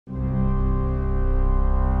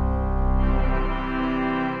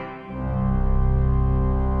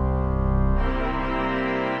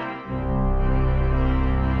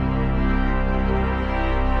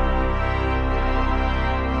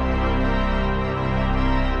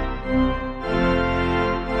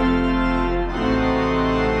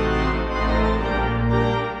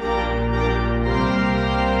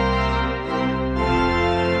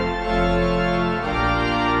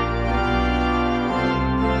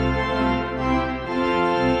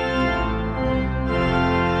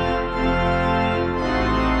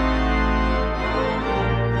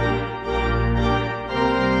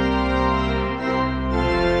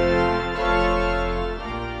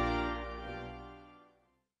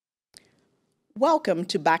Welcome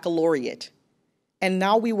to Baccalaureate. And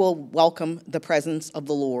now we will welcome the presence of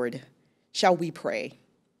the Lord. Shall we pray?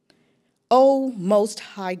 O Most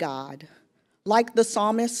High God, like the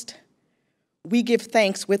psalmist, we give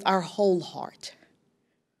thanks with our whole heart.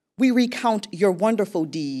 We recount your wonderful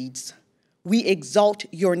deeds. We exalt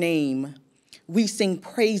your name. We sing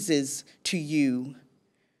praises to you.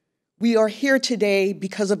 We are here today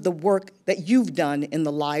because of the work that you've done in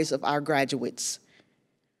the lives of our graduates.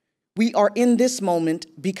 We are in this moment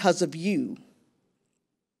because of you.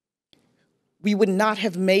 We would not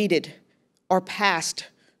have made it or passed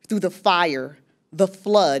through the fire, the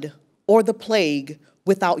flood, or the plague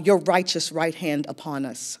without your righteous right hand upon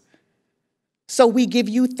us. So we give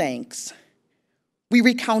you thanks. We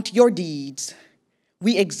recount your deeds.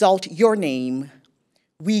 We exalt your name.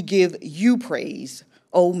 We give you praise,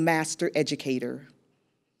 O Master Educator.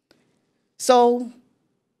 So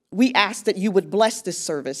we ask that you would bless this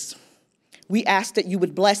service. We ask that you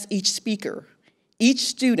would bless each speaker, each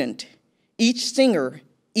student, each singer,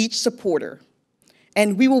 each supporter.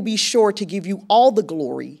 And we will be sure to give you all the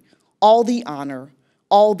glory, all the honor,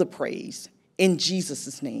 all the praise. In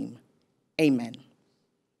Jesus' name, amen.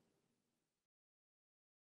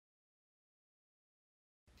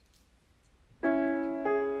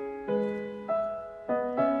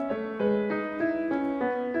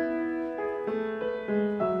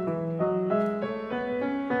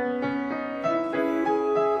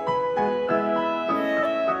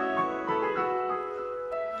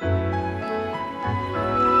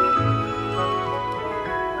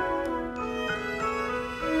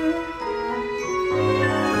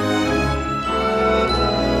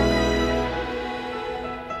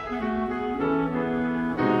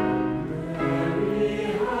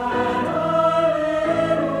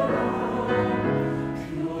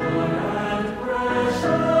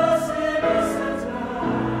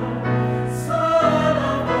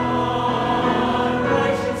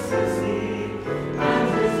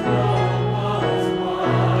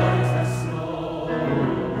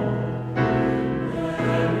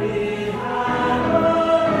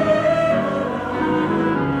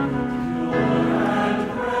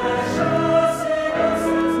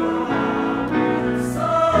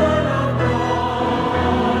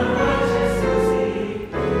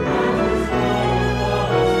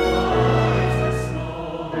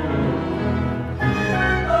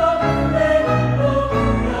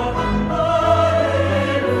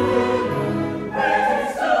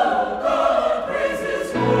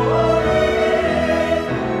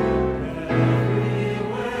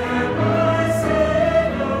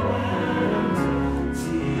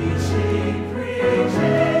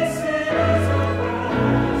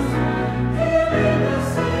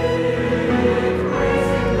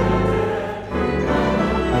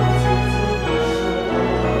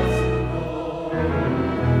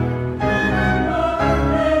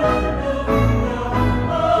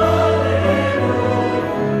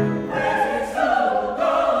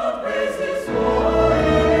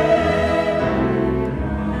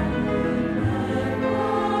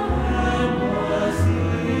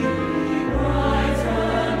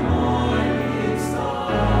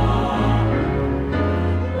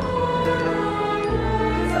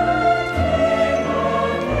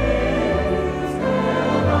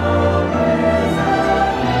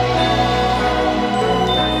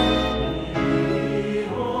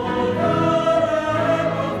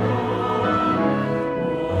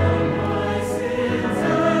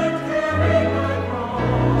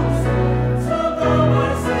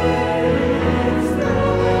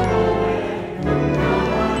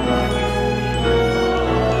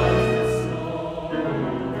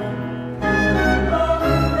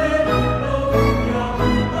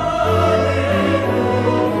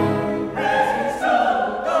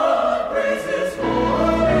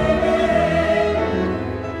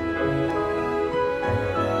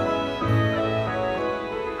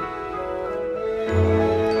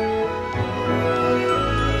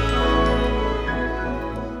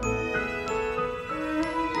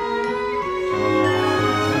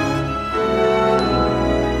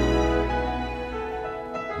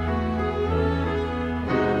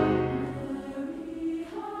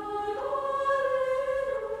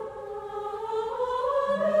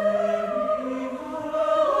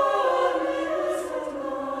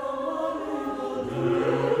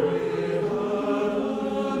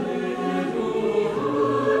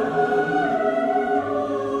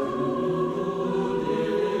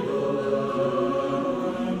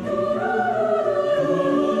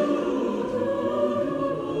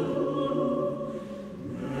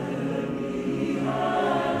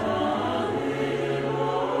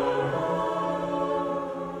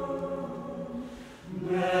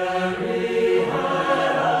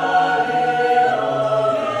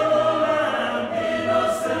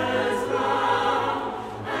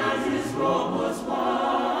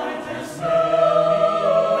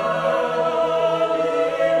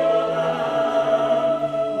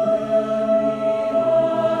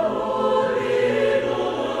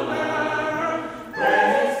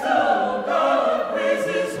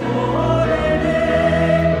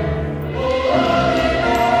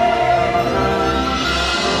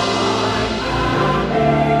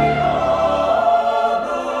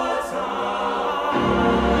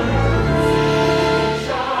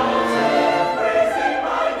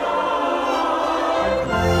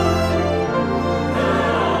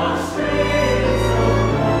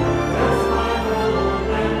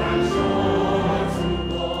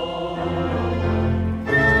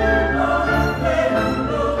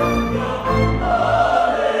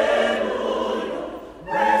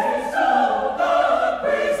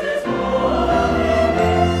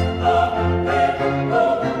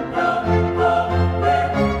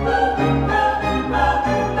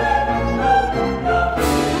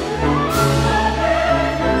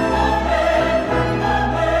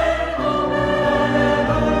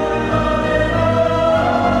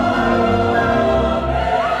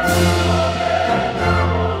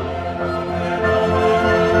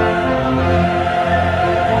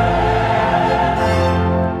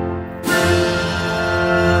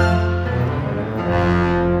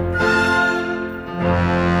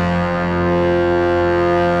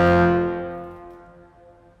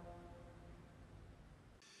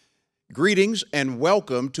 Greetings and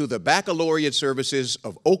welcome to the Baccalaureate services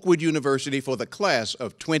of Oakwood University for the class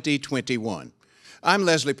of 2021. I'm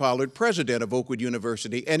Leslie Pollard, president of Oakwood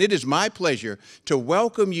University, and it is my pleasure to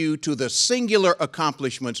welcome you to the singular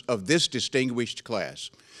accomplishments of this distinguished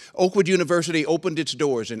class. Oakwood University opened its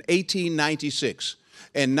doors in 1896,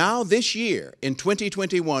 and now this year, in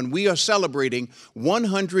 2021, we are celebrating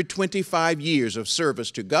 125 years of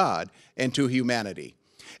service to God and to humanity.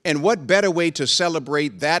 And what better way to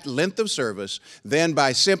celebrate that length of service than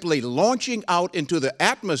by simply launching out into the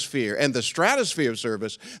atmosphere and the stratosphere of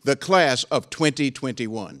service the class of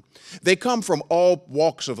 2021. They come from all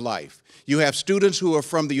walks of life. You have students who are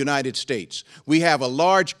from the United States. We have a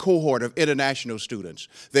large cohort of international students.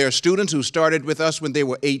 There are students who started with us when they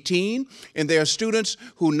were 18, and there are students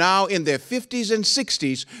who now in their 50s and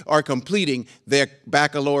 60s are completing their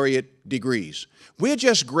baccalaureate degrees. We're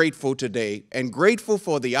just grateful today and grateful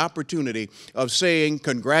for the opportunity of saying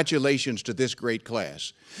congratulations to this great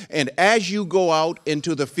class. And as you go out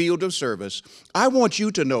into the field of service, I want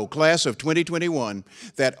you to know, class of 2021,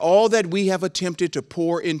 that all that we have attempted to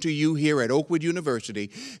pour into you here at Oakwood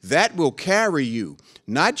University, that will carry you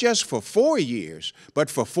not just for 4 years,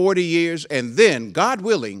 but for 40 years, and then, God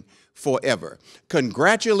willing, forever.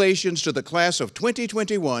 Congratulations to the class of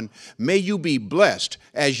 2021. May you be blessed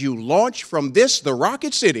as you launch from this, the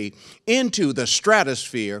Rocket City, into the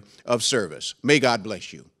stratosphere of service. May God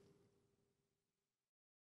bless you.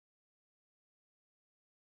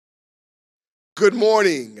 Good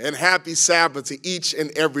morning and happy Sabbath to each and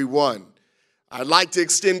every one. I'd like to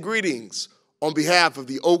extend greetings on behalf of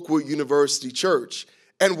the Oakwood University Church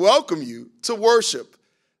and welcome you to worship.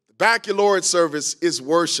 The Baccalaureate service is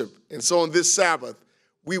worship, and so on this Sabbath,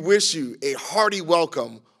 we wish you a hearty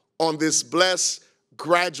welcome on this blessed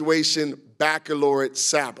graduation Baccalaureate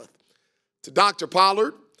Sabbath. To Dr.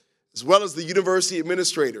 Pollard, as well as the university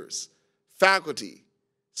administrators, faculty,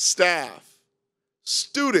 staff,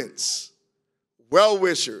 students,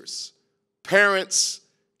 well-wishers, parents,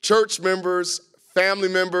 church members, family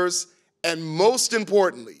members, and most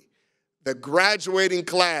importantly, the graduating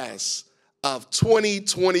class of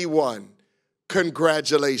 2021.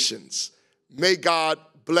 Congratulations. May God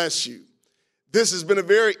bless you. This has been a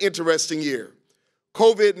very interesting year.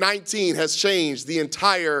 COVID-19 has changed the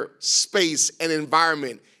entire space and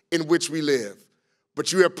environment in which we live,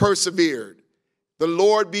 but you have persevered. The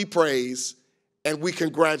Lord be praised, and we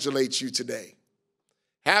congratulate you today.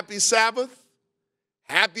 Happy Sabbath,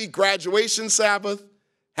 happy graduation Sabbath,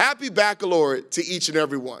 happy baccalaureate to each and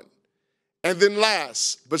every one. And then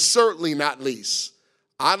last, but certainly not least,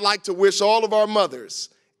 I'd like to wish all of our mothers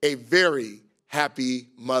a very happy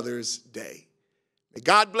Mother's Day. May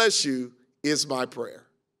God bless you is my prayer.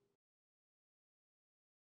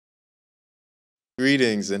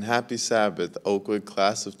 Greetings and happy Sabbath, Oakwood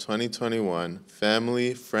class of 2021,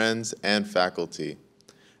 family, friends, and faculty.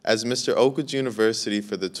 As Mr. Oakwood University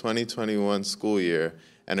for the 2021 school year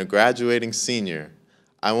and a graduating senior,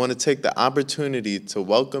 I want to take the opportunity to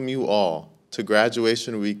welcome you all to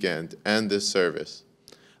graduation weekend and this service.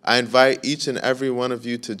 I invite each and every one of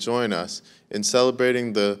you to join us in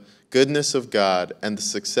celebrating the goodness of God and the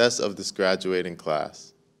success of this graduating class.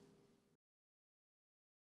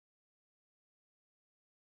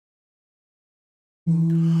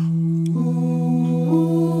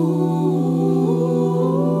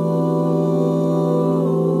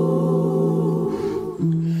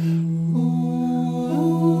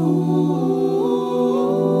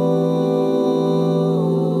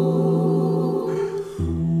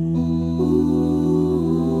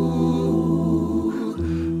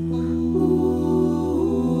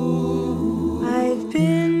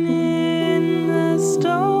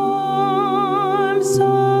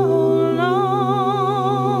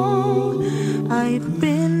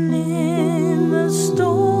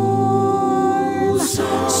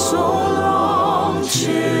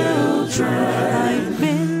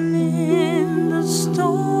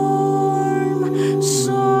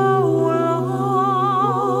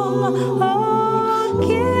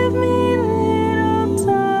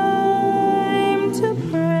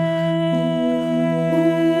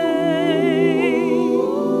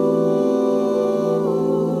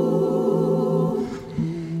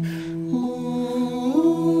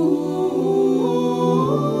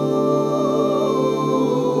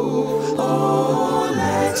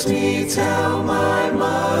 Tell my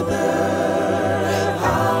mother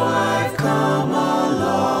how I've come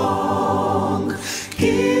along.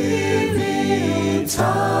 Give me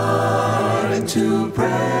time to pray.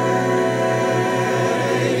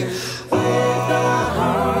 With a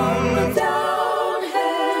hung down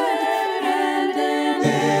head and an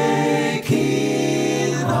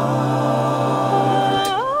aching heart,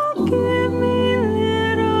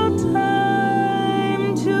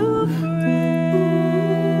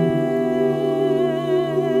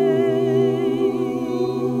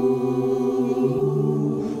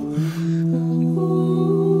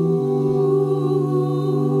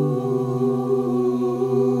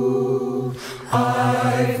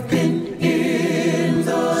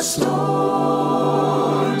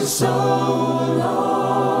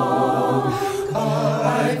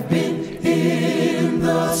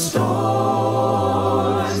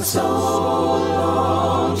 storm. So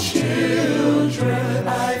long, children,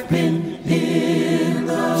 I've been in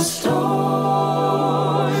the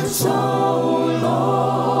storm. So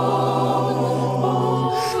long,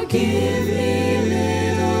 oh, give me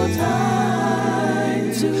little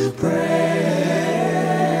time to pray.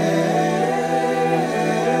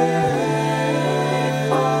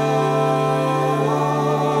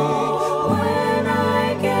 When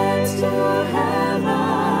I get to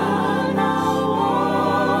heaven, I'll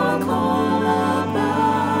walk all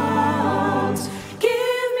about.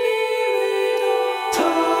 Give me little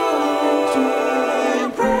time to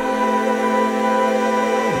pray.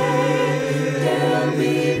 There'll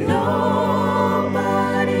be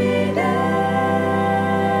nobody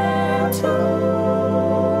there to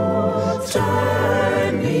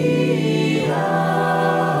turn me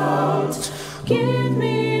out. Give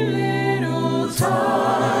me little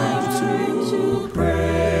time to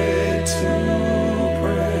pray,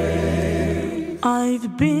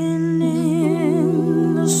 I've been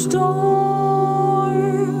in the storm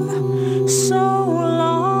so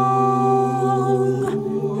long.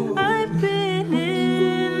 I've been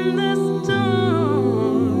in the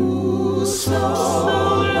storm so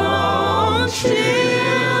long,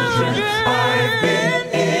 children. I've been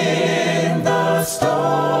in the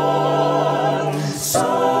storm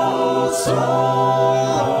so long.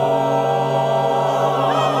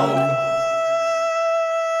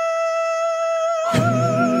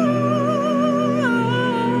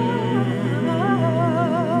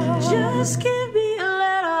 Just give me a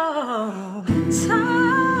little time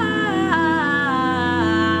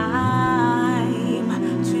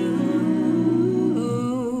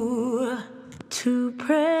to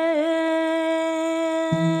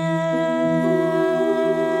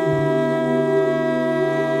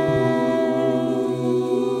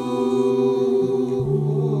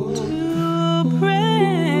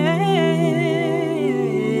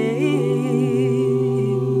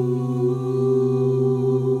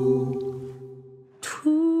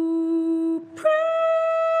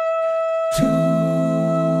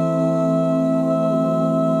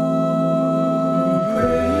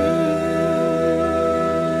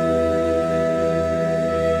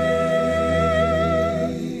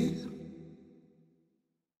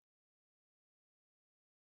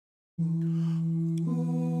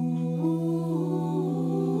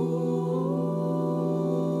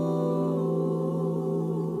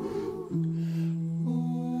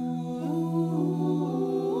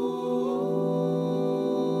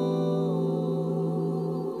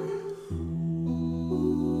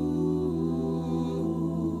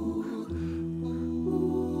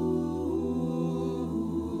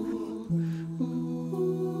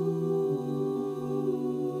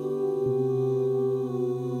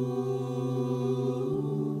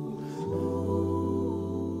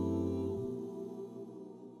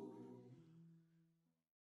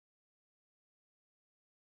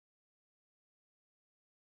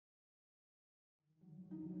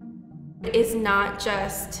is not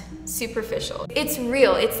just superficial. It's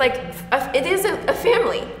real. It's like, it is a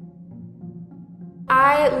family.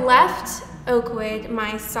 I left Oakwood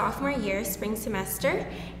my sophomore year, spring semester,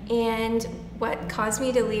 and what caused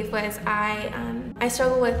me to leave was I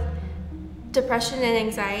struggle with depression and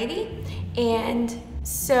anxiety, and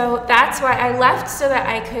so that's why I left, so that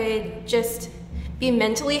I could just be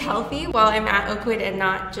mentally healthy while I'm at Oakwood and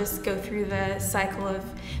not just go through the cycle of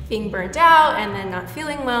being burnt out and then not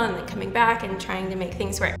feeling well and then coming back and trying to make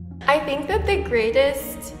things work. I think that the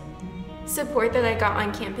greatest support that I got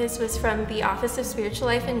on campus was from the Office of Spiritual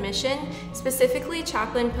Life and Mission, specifically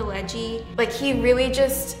Chaplain Pileggi. Like, he really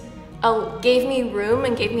just gave me room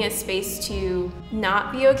and gave me a space to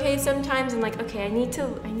not be okay sometimes, and like, okay, I need to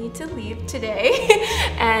leave today.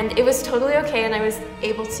 And it was totally okay, and I was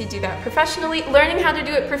able to do that professionally, learning how to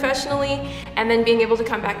do it professionally, and then being able to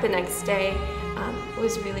come back the next day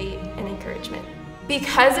was really an encouragement.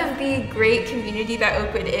 Because of the great community that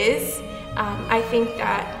Oakwood is, I think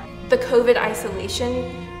that the COVID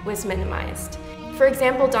isolation was minimized. For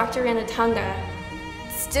example, Dr. Ranatunga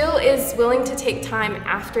still is willing to take time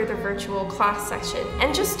after the virtual class session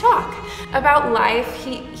and just talk about life.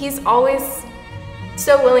 He's always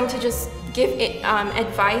so willing to just give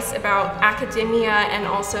advice about academia and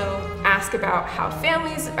also ask about how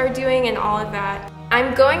families are doing and all of that.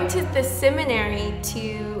 I'm going to the seminary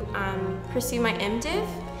to pursue my MDiv,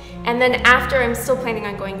 and then after, I'm still planning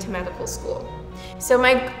on going to medical school. So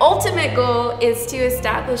my ultimate goal is to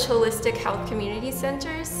establish holistic health community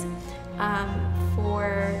centers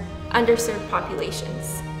for underserved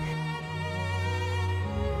populations.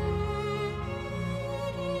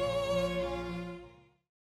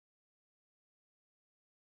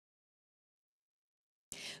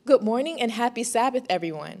 Good morning and happy Sabbath,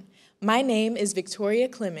 everyone. My name is Victoria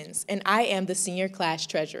Clemens, and I am the senior class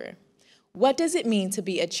treasurer. What does it mean to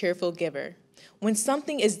be a cheerful giver? When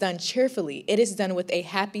something is done cheerfully, it is done with a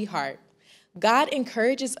happy heart. God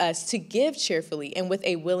encourages us to give cheerfully and with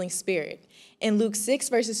a willing spirit. In Luke 6,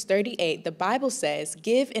 verses 38, the Bible says,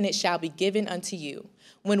 "Give and it shall be given unto you."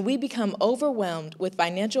 When we become overwhelmed with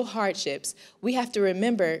financial hardships, we have to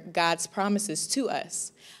remember God's promises to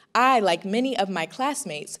us. I, like many of my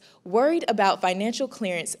classmates, worried about financial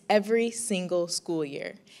clearance every single school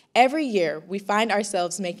year. Every year, we find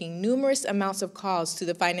ourselves making numerous amounts of calls to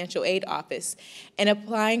the financial aid office and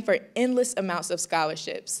applying for endless amounts of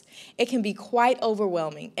scholarships. It can be quite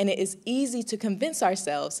overwhelming, and it is easy to convince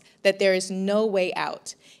ourselves that there is no way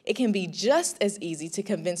out. It can be just as easy to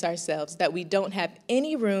convince ourselves that we don't have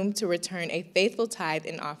any room to return a faithful tithe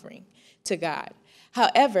and offering to God.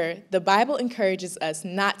 However, the Bible encourages us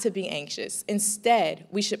not to be anxious. Instead,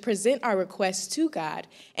 we should present our requests to God,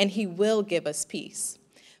 and He will give us peace.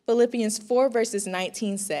 Philippians 4, verses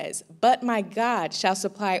 19 says, "But my God shall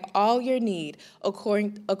supply all your need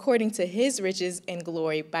according to His riches and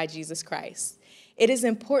glory by Jesus Christ." It is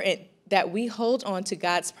important that we hold on to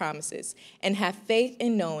God's promises and have faith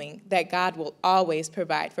in knowing that God will always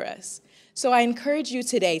provide for us. So I encourage you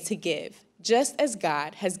today to give, just as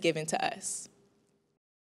God has given to us.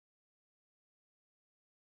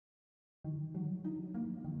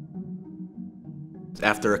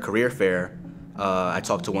 After a career fair, I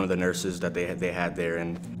talked to one of the nurses that they had there,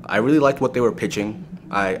 and I really liked what they were pitching.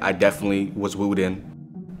 I definitely was wooed in.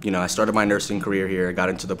 You know, I started my nursing career here, got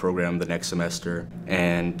into the program the next semester,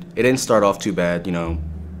 and it didn't start off too bad. You know,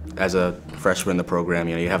 as a freshman in the program,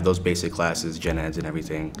 you know, you have those basic classes, gen eds and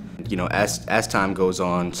everything. You know, as time goes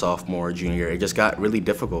on, sophomore, junior year, it just got really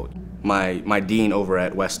difficult. My dean over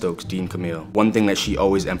at West Oaks, Dean Camille, one thing that she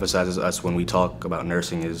always emphasizes us when we talk about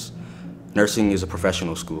nursing is a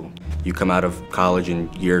professional school. You come out of college and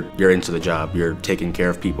you're into the job. You're taking care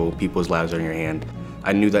of people. People's lives are in your hand.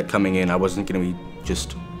 I knew that coming in, I wasn't going to be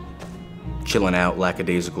just chilling out,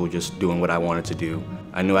 lackadaisical, just doing what I wanted to do.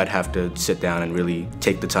 I knew I'd have to sit down and really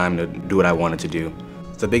take the time to do what I wanted to do.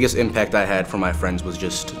 The biggest impact I had from my friends was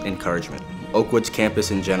just encouragement. Oakwood's campus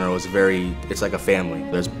in general is it's like a family.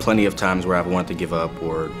 There's plenty of times where I've wanted to give up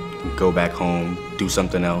or go back home, do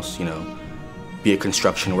something else, you know, be a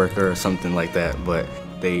construction worker or something like that, but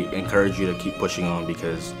they encourage you to keep pushing on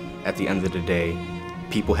because at the end of the day,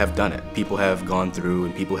 people have done it. People have gone through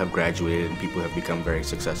and people have graduated and people have become very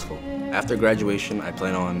successful. After graduation, I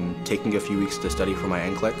plan on taking a few weeks to study for my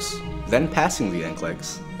NCLEX, then passing the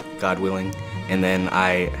NCLEX, God willing, and then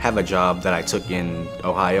I have a job that I took in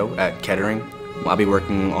Ohio at Kettering. I'll be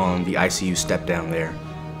working on the ICU step down there,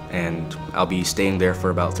 and I'll be staying there for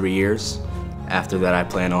about 3 years. After that, I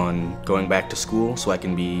plan on going back to school so I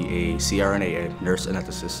can be a CRNA, a nurse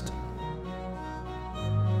anesthetist.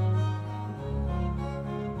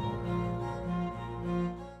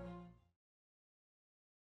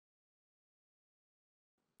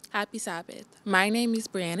 Happy Sabbath. My name is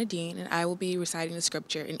Brianna Dean, and I will be reciting the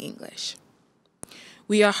scripture in English.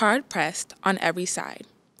 We are hard pressed on every side,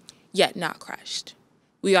 yet not crushed.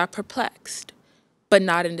 We are perplexed, but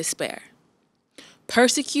not in despair.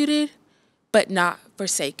 Persecuted, but not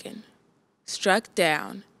forsaken. Struck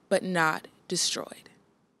down, but not destroyed.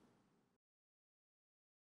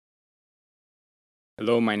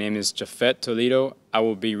 Hello, my name is Jafet Toledo. I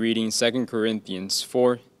will be reading 2 Corinthians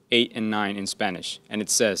 4, 8 and 9 in Spanish, and it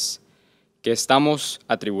says, que estamos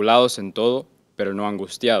atribulados en todo, pero no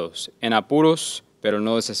angustiados, en apuros, pero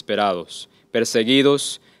no desesperados,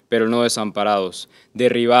 perseguidos, pero no desamparados,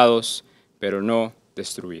 derribados, pero no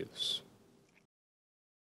destruidos.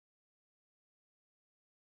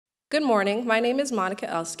 Good morning, my name is Monica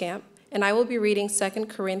Elskamp, and I will be reading 2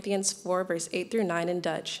 Corinthians 4, verse 8 through 9 in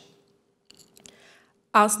Dutch.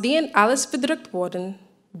 Als die in alles verdrukt worden,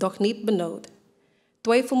 doch niet benauwd.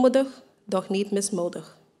 Twijfelmoedig, doch niet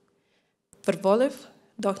mismoedig. Vervolgd,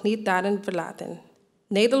 doch niet daarin verlaten.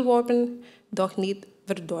 Nederworpen, doch niet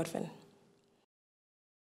verdorven.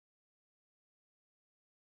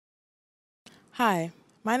 Hi,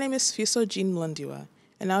 my name is Fiso Jean Mlandiwa,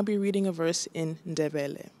 and I'll be reading a verse in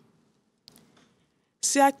Ndebele.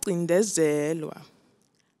 Siyacindezelwa,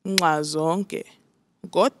 nxa zonke,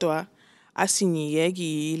 kodwa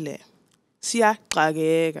asinyiyekile.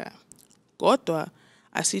 Siyaxakeka, kodwa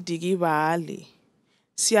asidikibali.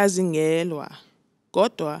 Siyazingelwa,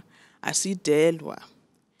 kodwa asidelwa.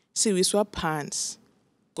 Siwiswa phansi,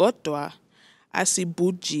 kodwa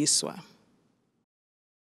asibhujiswa.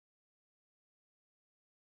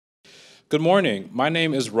 Good morning. My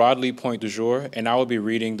name is Rodley Point du Jour, and I will be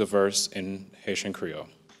reading the verse in Haitian Creole.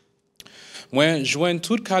 Mwen jwen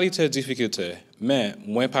tout kalite difficulté, men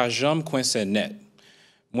mwen pa jam coincé net.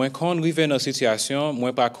 Mwen kon rive nan situation,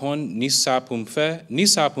 mwen pa kon ni sa pou m fè, ni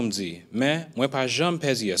sa pou m di, men mwen pa jam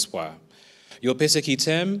pezi espoir. Yo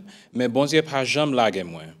persekitem, men bon Dieu pa jam lage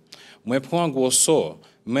mwen. Mwen pran gwo so,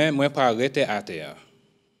 men mwen pa rete atea.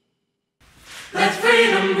 Let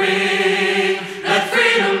freedom ring,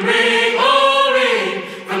 oh ring,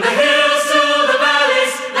 from the hills to the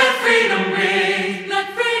valleys, let freedom ring.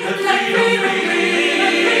 Let freedom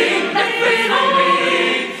ring, let freedom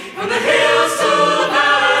ring, from the hills to the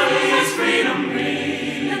valleys, freedom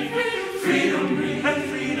ring. Let freedom ring, let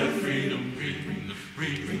freedom ring,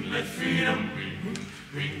 let freedom ring,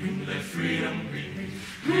 let freedom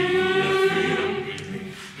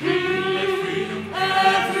ring,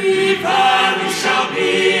 everybody shall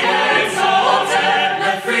be exalted.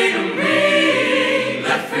 Let freedom ring,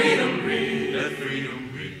 let freedom ring, let freedom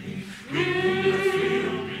ring, let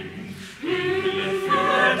freedom ring, let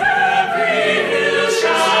freedom. Every hill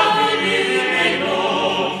shall be made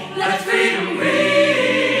known. Let freedom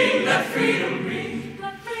ring, let freedom ring,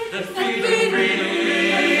 let freedom ring,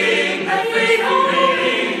 let freedom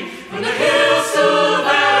ring. From the hills to the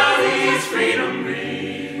valleys, freedom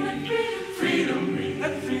ring, freedom ring,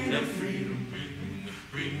 let freedom ring,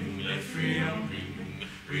 let freedom ring,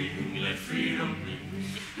 let freedom ring,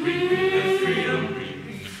 let freedom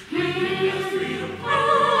ring, let freedom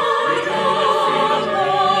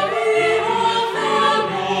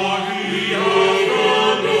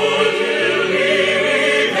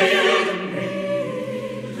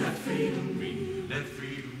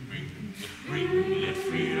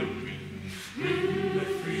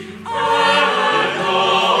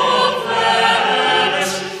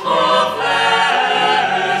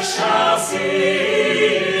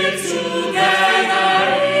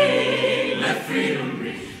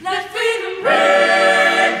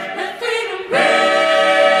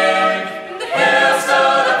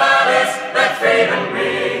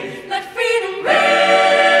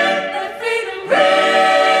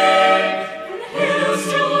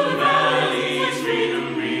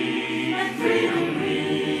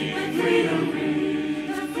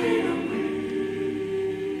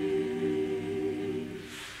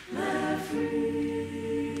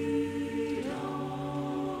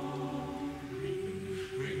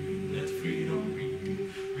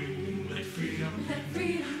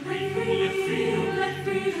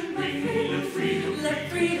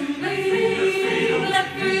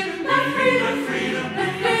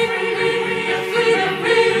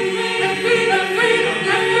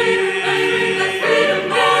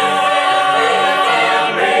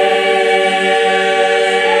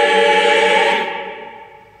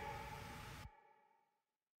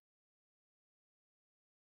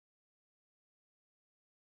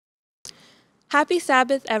Happy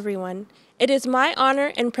Sabbath, everyone. It is my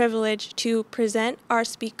honor and privilege to present our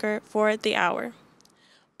speaker for the hour.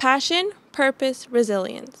 Passion, Purpose,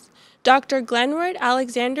 Resilience. Dr. Glenroyd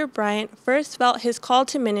Alexander Bryant first felt his call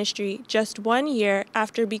to ministry just 1 year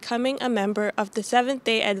after becoming a member of the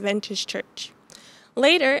Seventh-day Adventist Church.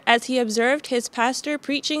 Later, as he observed his pastor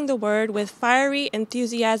preaching the word with fiery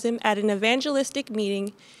enthusiasm at an evangelistic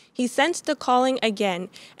meeting, he sensed the calling again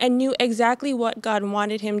and knew exactly what God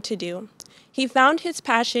wanted him to do. He found his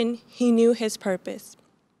passion, he knew his purpose.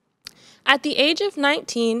 At the age of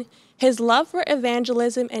 19, his love for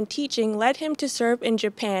evangelism and teaching led him to serve in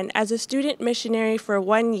Japan as a student missionary for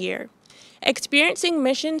 1 year. Experiencing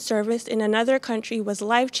mission service in another country was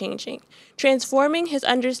life-changing, transforming his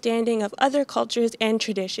understanding of other cultures and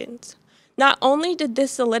traditions. Not only did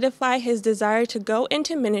this solidify his desire to go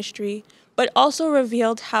into ministry, but also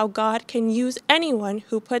revealed how God can use anyone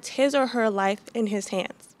who puts his or her life in his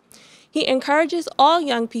hands. He encourages all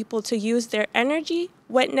young people to use their energy,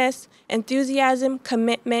 witness, enthusiasm,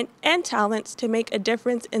 commitment, and talents to make a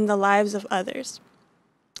difference in the lives of others.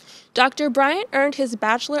 Dr. Bryant earned his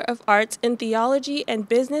Bachelor of Arts in Theology and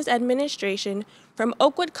Business Administration from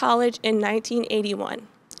Oakwood College in 1981.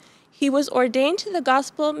 He was ordained to the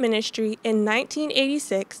gospel ministry in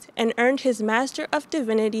 1986 and earned his Master of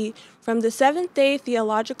Divinity from the Seventh-day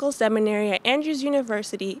Theological Seminary at Andrews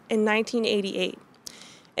University in 1988.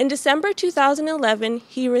 In December 2011,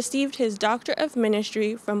 he received his Doctor of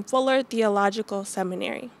Ministry from Fuller Theological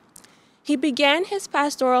Seminary. He began his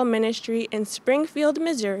pastoral ministry in Springfield,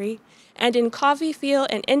 Missouri, and in Coffeyville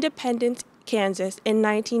and Independence, Kansas in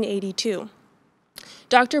 1982.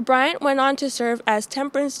 Dr. Bryant went on to serve as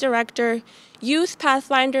Temperance Director, Youth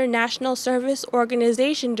Pathfinder National Service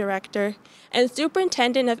Organization Director, and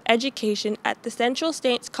Superintendent of Education at the Central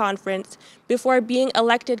States Conference before being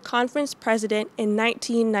elected conference president in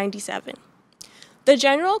 1997. The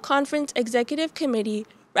General Conference Executive Committee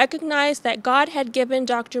recognized that God had given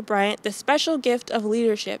Dr. Bryant the special gift of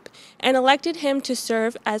leadership and elected him to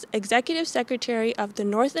serve as Executive Secretary of the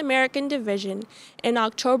North American Division in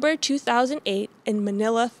October 2008 in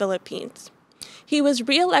Manila, Philippines. He was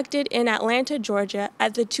re-elected in Atlanta, Georgia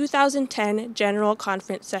at the 2010 General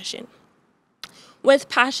Conference session. With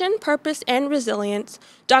passion, purpose, and resilience,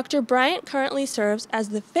 Dr. Bryant currently serves as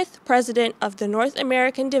the 5th President of the North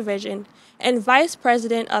American Division and Vice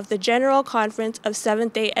President of the General Conference of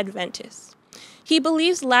Seventh-day Adventists. He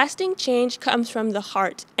believes lasting change comes from the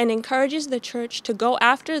heart and encourages the church to go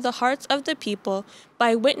after the hearts of the people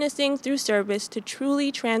by witnessing through service to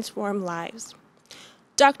truly transform lives.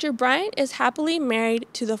 Dr. Bryant is happily married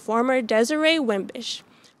to the former Desiree Wimbish,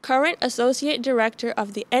 current Associate Director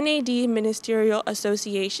of the NAD Ministerial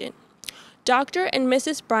Association. Dr. and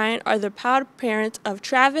Mrs. Bryant are the proud parents of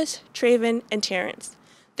Travis, Traven, and Terrence.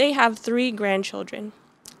 They have 3 grandchildren.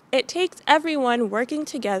 It takes everyone working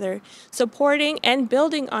together, supporting and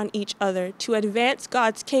building on each other to advance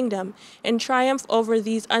God's kingdom and triumph over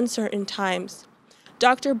these uncertain times.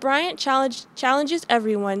 Dr. Bryant challenges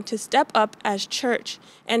everyone to step up as church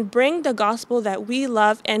and bring the gospel that we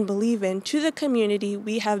love and believe in to the community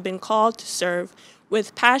we have been called to serve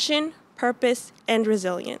with passion, purpose, and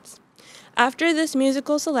resilience. After this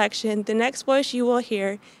musical selection, the next voice you will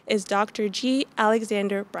hear is Dr. G.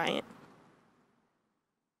 Alexander Bryant.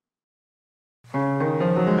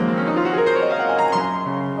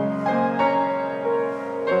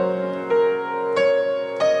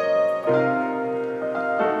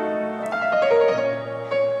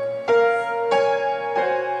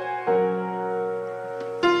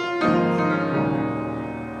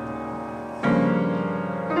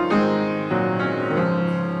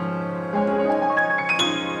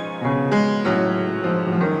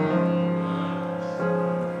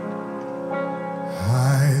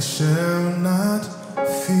 I shall not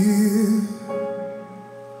fear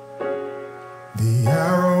the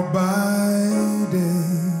arrow by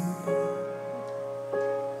day,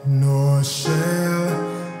 nor shall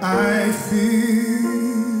I fear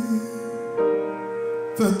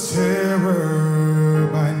the terror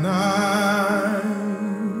by night.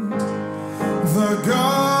 The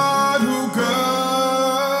God who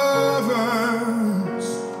governs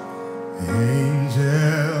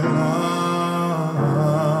angel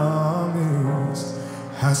armies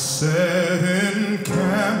has set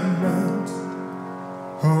encampment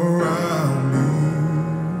around me.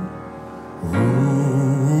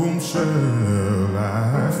 Whom shall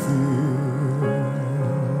I fear?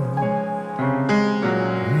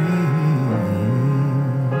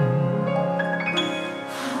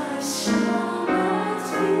 I shall not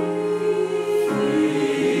fear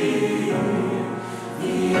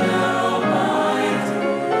the arrow by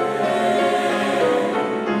day,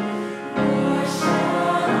 nor shall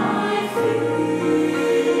I fear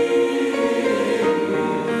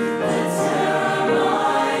the terror by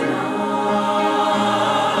night.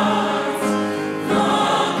 The God who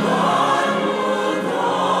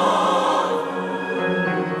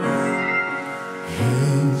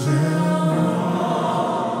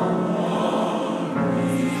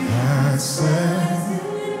Has set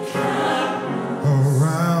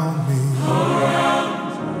around me.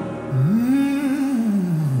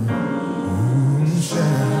 Whom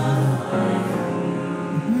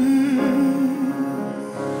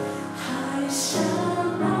I shall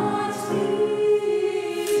not fear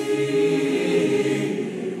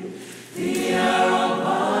the arrow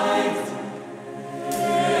by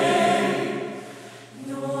day,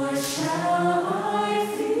 nor shall I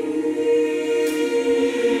fear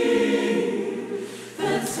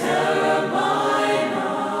the terror by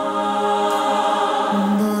night.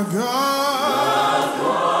 the God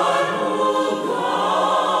who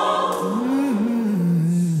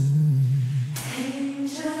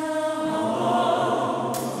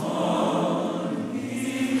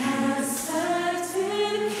has set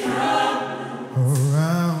encampment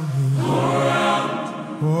around me.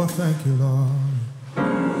 Oh, thank you, Lord.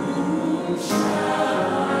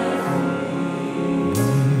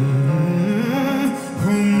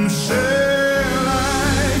 Whom shall I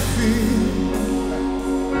fear?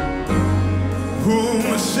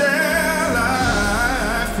 Whom shall I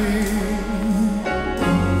fear?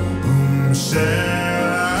 Whom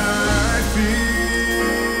shall I fear?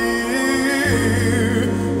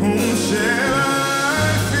 Whom shall I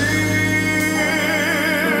fear?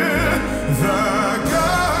 The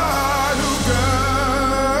God who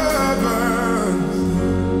governs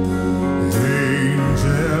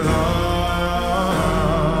angel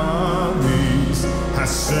armies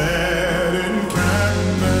has set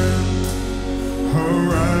encampment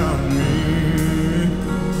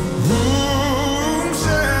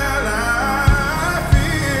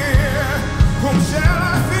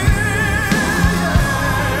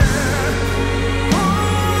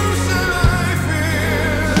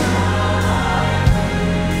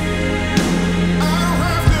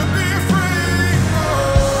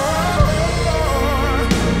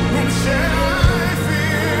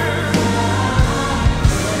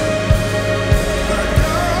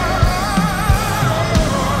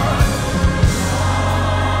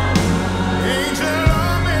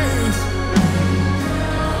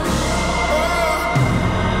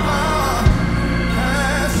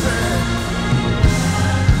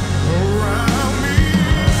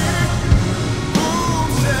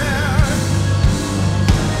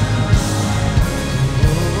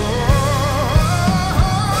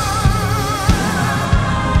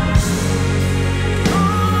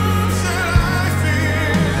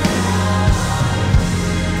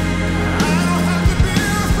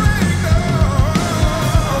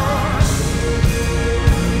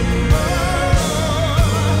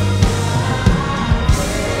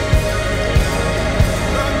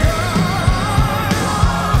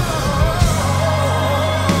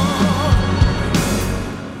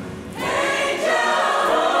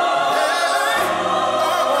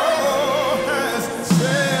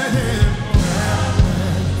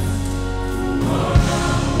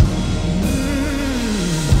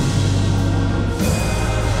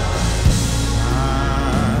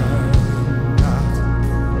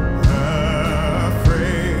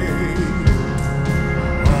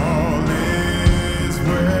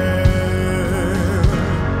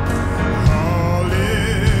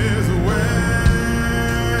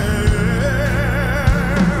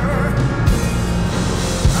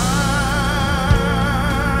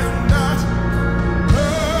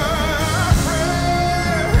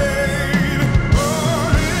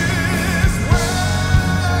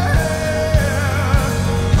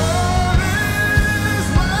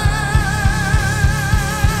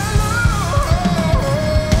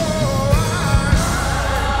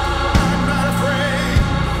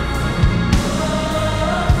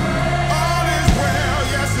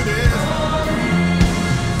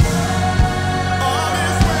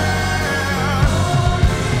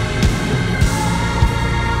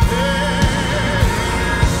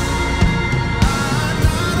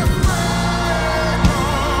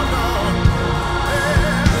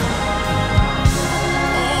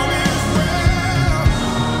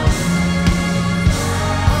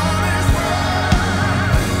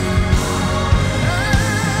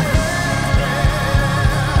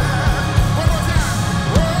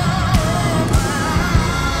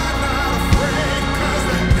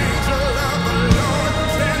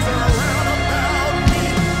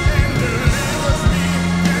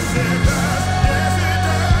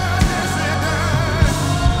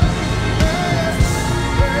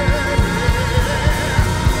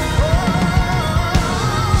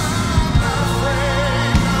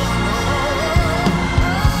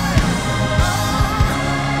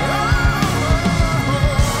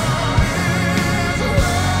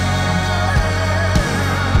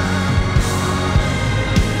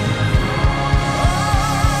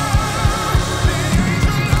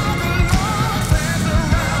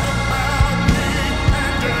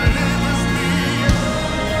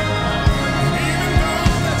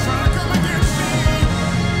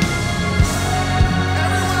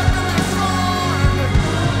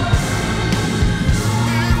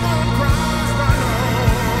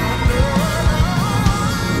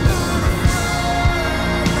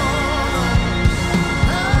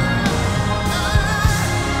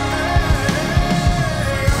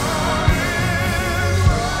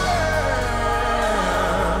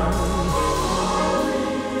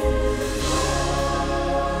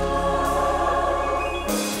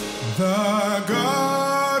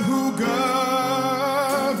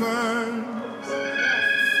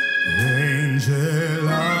angel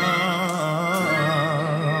armies,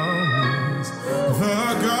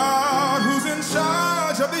 the God who's in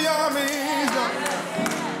charge of the armies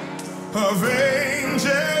of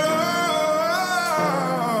angel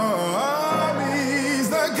armies,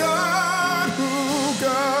 the God who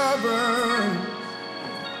governs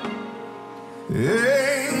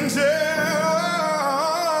angel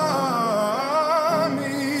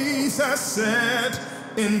armies has set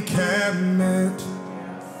encampment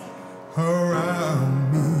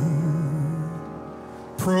around me,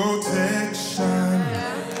 protection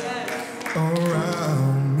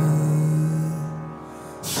around me,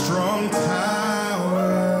 strong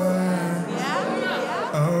tower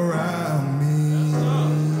around me.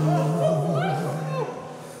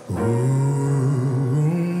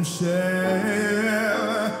 Whom shall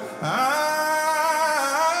I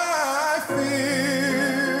fear?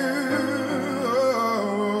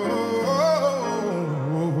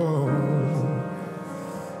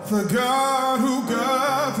 The God who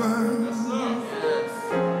governs,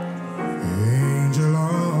 angel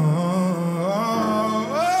armies,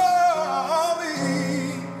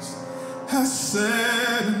 has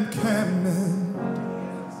set encampment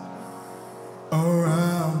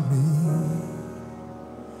around me.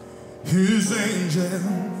 His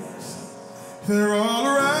angels, they're all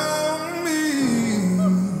around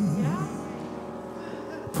me.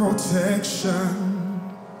 Protection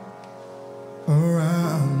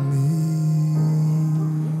around me.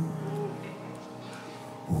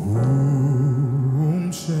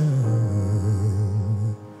 Whom shall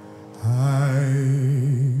I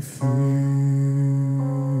fear?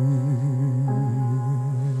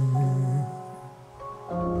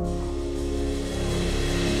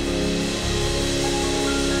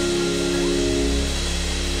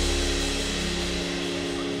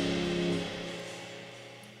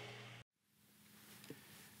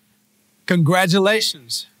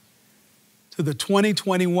 Congratulations to the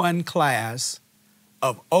 2021 class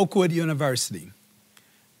of Oakwood University.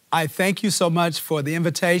 I thank you so much for the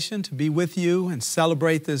invitation to be with you and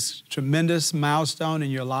celebrate this tremendous milestone in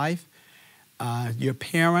your life. Your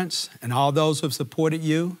parents and all those who have supported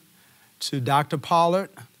you, to Dr.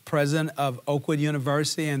 Pollard, president of Oakwood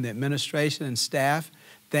University, and the administration and staff,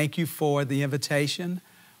 thank you for the invitation,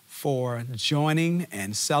 for joining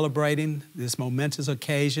and celebrating this momentous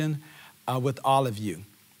occasion with all of you.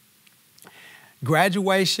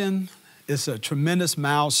 Graduation is a tremendous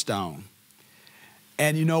milestone.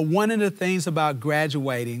 And you know, one of the things about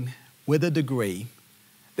graduating with a degree,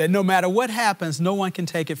 that no matter what happens, no one can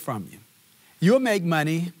take it from you. You'll make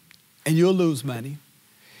money and you'll lose money.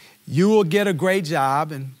 You will get a great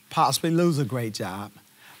job and possibly lose a great job.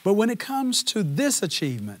 But when it comes to this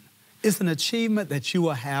achievement, it's an achievement that you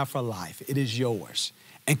will have for life. It is yours.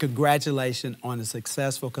 And congratulations on the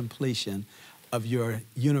successful completion of your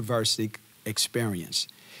university experience.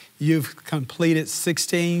 You've completed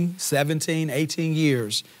 16, 17, 18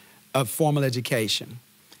 years of formal education.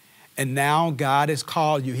 And now God has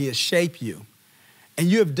called you, He has shaped you. And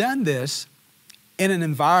you have done this in an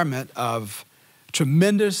environment of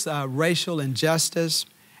tremendous racial injustice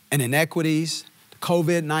and inequities,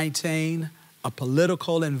 COVID-19, a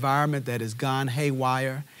political environment that has gone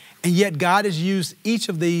haywire. And yet God has used each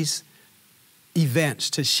of these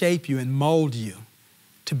events to shape you and mold you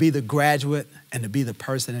to be the graduate and to be the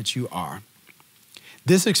person that you are.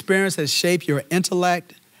 This experience has shaped your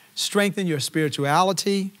intellect, strengthened your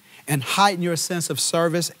spirituality, and heightened your sense of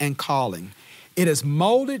service and calling. It has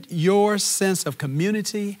molded your sense of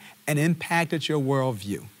community and impacted your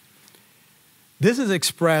worldview. This is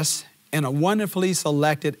expressed in a wonderfully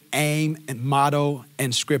selected aim and motto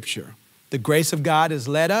in Scripture. The grace of God has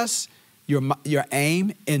led us, your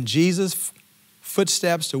aim, in Jesus'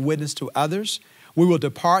 footsteps to witness to others. We will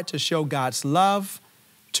depart to show God's love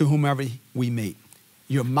to whomever we meet.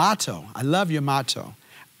 Your motto, I love your motto.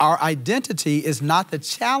 Our identity is not the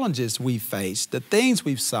challenges we face, the things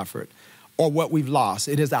we've suffered, or what we've lost.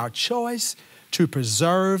 It is our choice to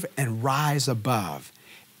preserve and rise above.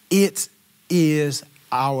 It is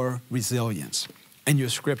our resilience. And your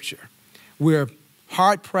Scripture. We're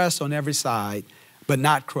hard-pressed on every side, but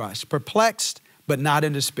not crushed, perplexed, but not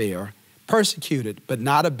in despair, persecuted, but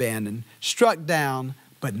not abandoned, struck down,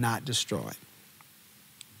 but not destroyed.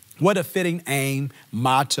 What a fitting aim,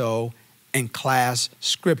 motto, and class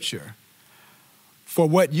Scripture for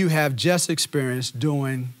what you have just experienced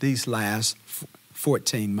during these last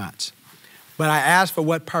 14 months. But I ask, for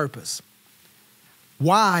what purpose?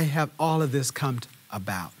 Why have all of this come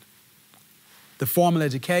about? The formal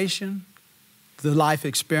education, the life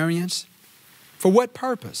experience, for what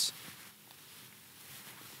purpose?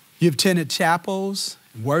 You've attended chapels,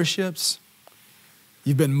 worships,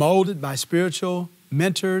 You've been molded by spiritual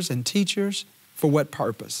mentors and teachers. For what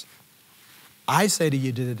purpose? I say to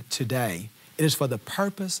you today, it is for the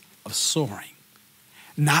purpose of soaring.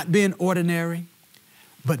 Not being ordinary,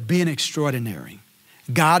 but being extraordinary.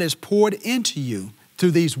 God has poured into you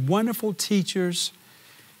through these wonderful teachers,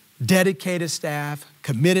 dedicated staff,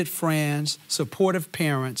 committed friends, supportive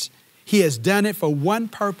parents. He has done it for one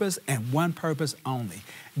purpose and one purpose only.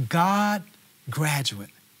 God graduate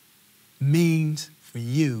means for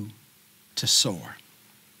you to soar.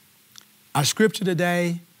 Our scripture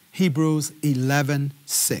today, Hebrews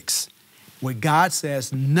 11:6, where God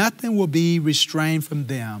says, nothing will be restrained from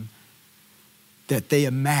them that they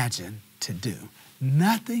imagine to do.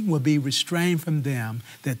 Nothing will be restrained from them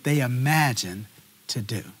that they imagine to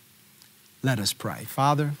do. Let us pray.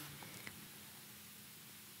 Father,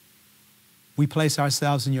 we place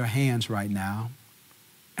ourselves in your hands right now,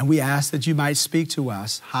 and we ask that you might speak to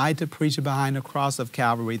us. Hide the preacher behind the cross of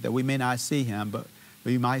Calvary, that we may not see him, but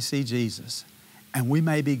we might see Jesus, and we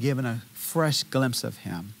may be given a fresh glimpse of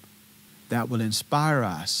him that will inspire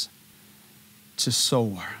us to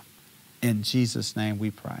soar. In Jesus' name we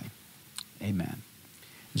pray. Amen.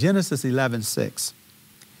 Genesis 11:6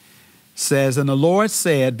 says, and the Lord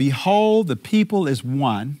said, behold, the people is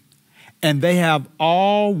one, and they have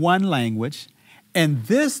all one language, and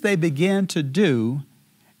this they begin to do,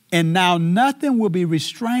 and now nothing will be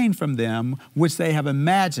restrained from them which they have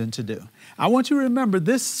imagined to do. I want you to remember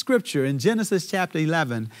this scripture in Genesis chapter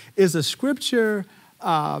 11 is a scripture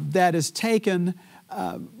that is taken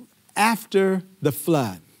after the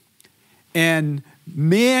flood. And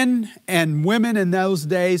men and women in those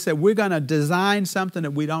days said, we're going to design something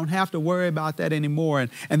that we don't have to worry about that anymore.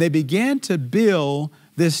 And they began to build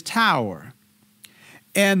this tower.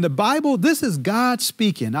 And the Bible, this is God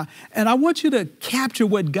speaking. And I want you to capture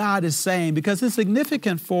what God is saying because it's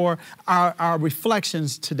significant for our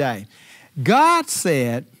reflections today. God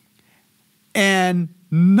said, and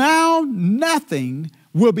now nothing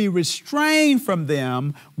will be restrained from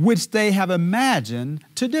them which they have imagined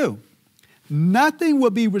to do. Nothing will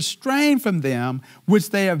be restrained from them which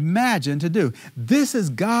they have imagined to do. This is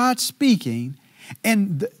God speaking,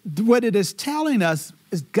 and what it is telling us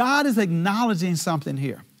is God is acknowledging something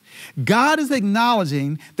here. God is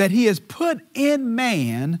acknowledging that he has put in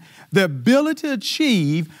man the ability to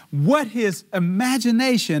achieve what his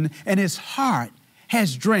imagination and his heart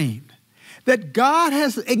has dreamed. That God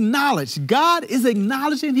has acknowledged, God is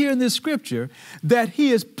acknowledging here in this scripture that he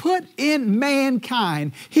has put in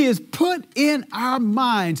mankind, he has put in our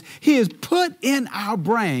minds, he has put in our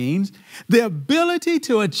brains the ability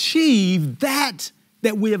to achieve that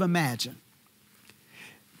we have imagined.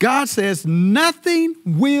 God says nothing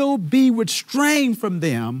will be restrained from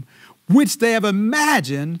them which they have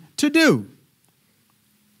imagined to do.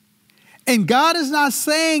 And God is not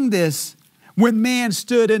saying this when man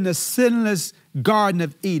stood in the sinless Garden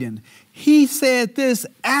of Eden. He said this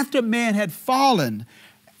after man had fallen,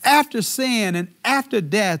 after sin and after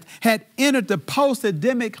death had entered the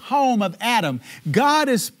post-Adamic home of Adam. God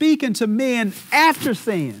is speaking to men after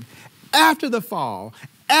sin, after the fall,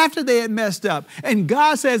 after they had messed up. And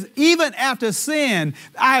God says, even after sin,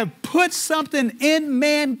 I have put something in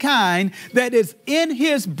mankind that is in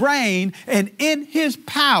his brain and in his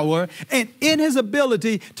power and in his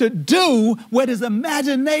ability to do what his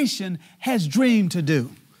imagination has dreamed to do.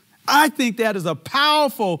 I think that is a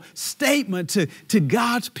powerful statement to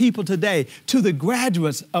God's people today, to the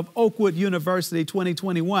graduates of Oakwood University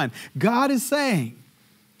 2021. God is saying,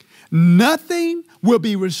 nothing will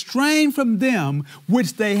be restrained from them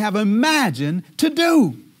which they have imagined to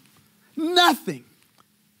do. Nothing.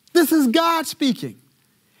 This is God speaking.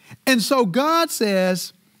 And so God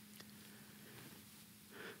says,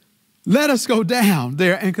 let us go down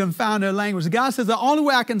there and confound their language. God says, the only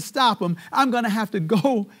way I can stop them, I'm going to have to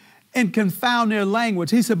go and confound their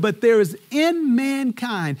language. He said, but there is in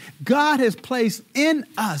mankind, God has placed in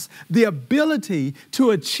us the ability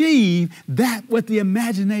to achieve that what the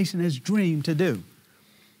imagination has dreamed to do.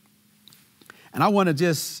 And I want to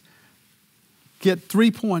just get 3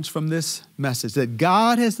 points from this message, that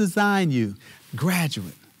God has designed you,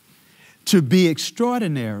 graduate, to be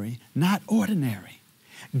extraordinary, not ordinary.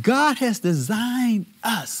 God has designed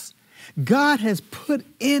us. God has put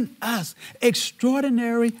in us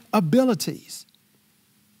extraordinary abilities.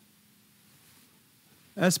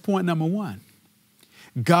 That's point number 1.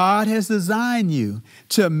 God has designed you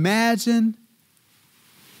to imagine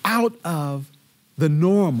out of the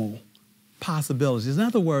normal possibilities. In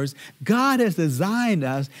other words, God has designed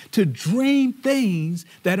us to dream things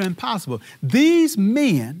that are impossible. These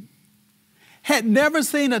men had never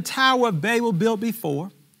seen a Tower of Babel built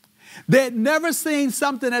before. They had never seen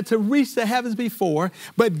something that to reach the heavens before,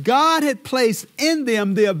 but God had placed in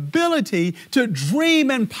them the ability to dream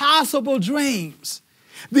impossible dreams,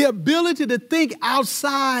 the ability to think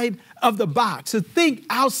outside of the box, to think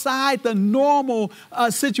outside the normal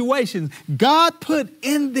situations. God put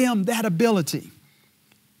in them that ability.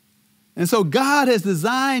 And so God has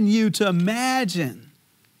designed you to imagine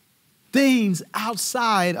things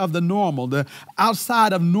outside of the normal,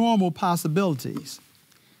 outside of normal possibilities.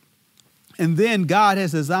 And then God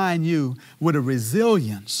has designed you with a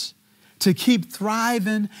resilience to keep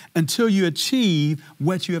thriving until you achieve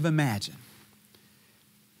what you have imagined.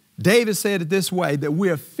 David said it this way, that we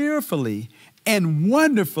are fearfully and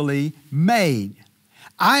wonderfully made.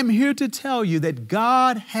 I'm here to tell you that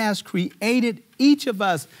God has created each of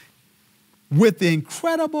us with the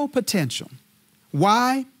incredible potential.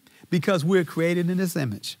 Why? Because we're created in His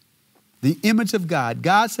image, the image of God.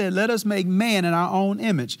 God said, let us make man in our own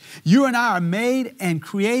image. You and I are made and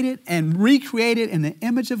created and recreated in the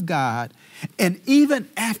image of God. And even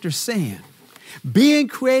after sin, being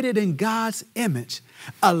created in God's image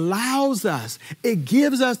allows us, it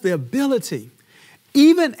gives us the ability,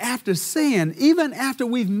 even after sin, even after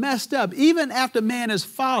we've messed up, even after man has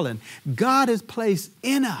fallen, God has placed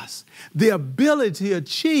in us the ability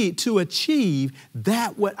to achieve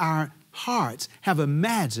that what our hearts have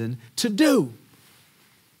imagined to do.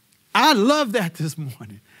 I love that this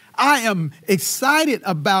morning. I am excited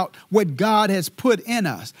about what God has put in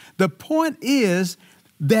us. The point is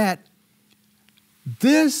that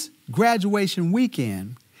this graduation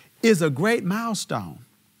weekend is a great milestone,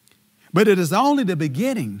 but it is only the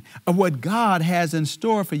beginning of what God has in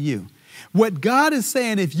store for you. What God is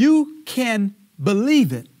saying, if you can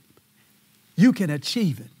believe it, you can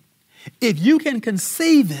achieve it. If you can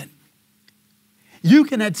conceive it, you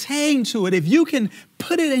can attain to it. If you can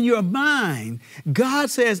put it in your mind,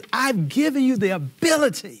 God says, I've given you the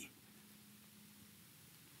ability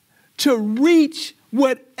to reach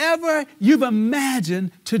whatever you've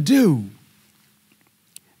imagined to do.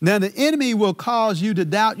 Now, the enemy will cause you to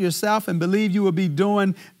doubt yourself and believe you will be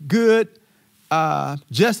doing good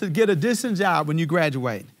just to get a decent job when you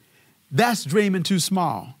graduate. That's dreaming too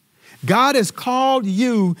small. God has called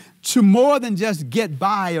you to more than just get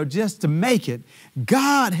by or just to make it.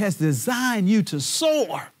 God has designed you to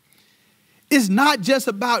soar. It's not just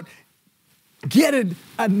about doing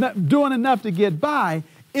enough to get by.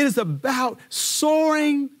 It is about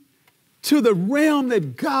soaring to the realm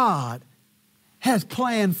that God has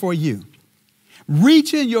planned for you,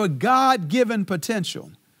 reaching your God-given potential.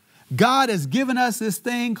 God has given us this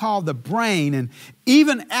thing called the brain, and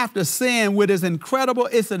even after sin, it's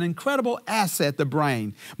an incredible asset, the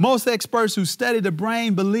brain. Most experts who study the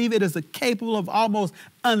brain believe it is capable of almost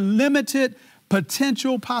unlimited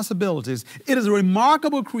potential possibilities. It is a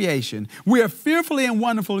remarkable creation. We are fearfully and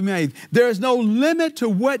wonderfully made. There is no limit to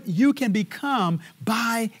what you can become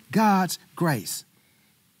by God's grace.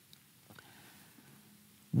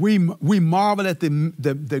 We marvel at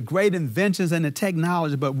the great inventions and the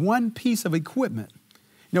technology, but one piece of equipment,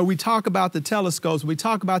 we talk about the telescopes, we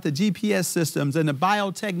talk about the GPS systems and the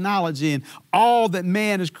biotechnology and all that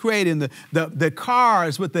man is creating, the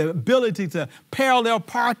cars with the ability to parallel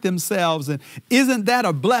park themselves. And isn't that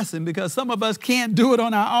a blessing? Because some of us can't do it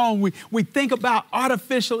on our own. We think about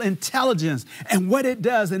artificial intelligence and what it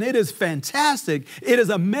does, and it is fantastic. It is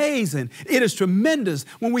amazing. It is tremendous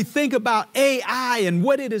when we think about AI and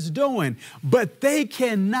what it is doing. But they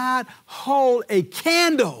cannot hold a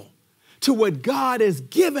candle to what God has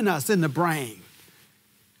given us in the brain.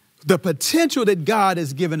 The potential that God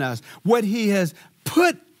has given us, what He has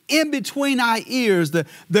put in between our ears,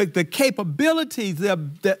 the capabilities,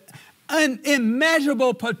 the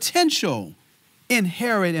unimmeasurable potential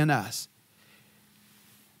inherent in us.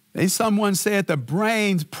 Someone said the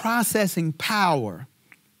brain's processing power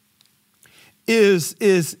is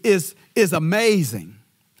amazing.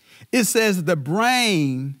 It says the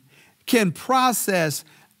brain can process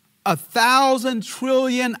 1,000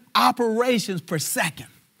 trillion operations per second.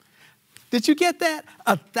 Did you get that?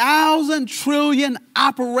 1,000 trillion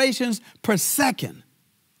operations per second.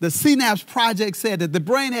 The Synapse Project said that the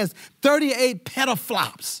brain has 38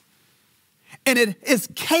 petaflops, and it is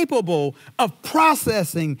capable of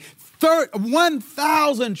processing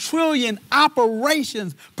 1,000 trillion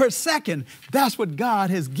operations per second. That's what God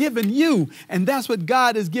has given you, and that's what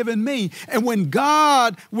God has given me. And when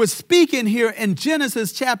God was speaking here in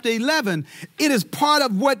Genesis chapter 11, it is part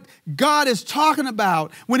of what God is talking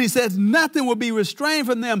about when he says nothing will be restrained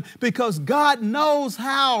from them, because God knows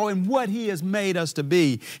how and what he has made us to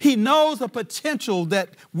be. He knows the potential that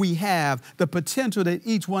we have, the potential that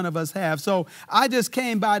each one of us have. So I just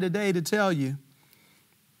came by today to tell you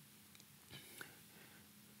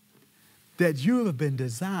that you have been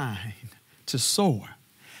designed to soar.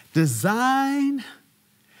 Designed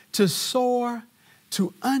to soar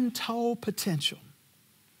to untold potential.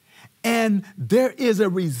 And there is a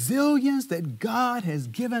resilience that God has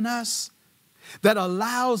given us that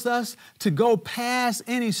allows us to go past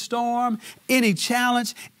any storm, any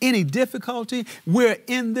challenge, any difficulty. We're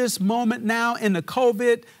in this moment now, in the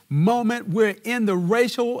COVID moment. We're in the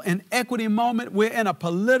racial and equity moment. We're in a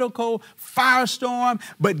political firestorm.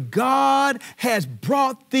 But God has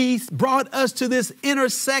brought us to this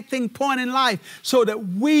intersecting point in life so that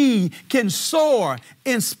we can soar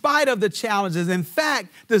in spite of the challenges. In fact,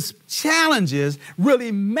 the challenges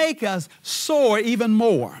really make us soar even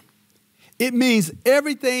more. It means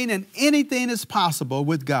everything and anything is possible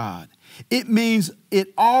with God. It means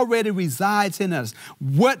it already resides in us.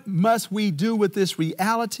 What must we do with this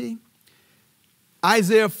reality?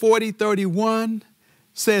 Isaiah 40:31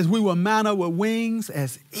 says we will mount up with wings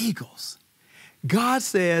as eagles. God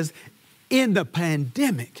says in the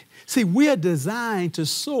pandemic, see, we are designed to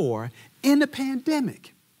soar in the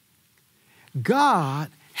pandemic. God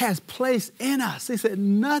has placed in us, he said,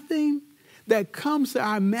 nothing that comes to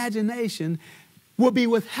our imagination will be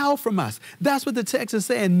withheld from us. That's what the text is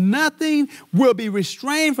saying. Nothing will be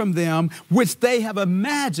restrained from them which they have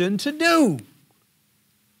imagined to do.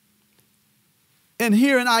 And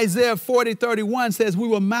here in Isaiah 40:31 says, we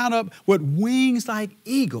will mount up with wings like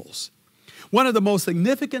eagles. One of the most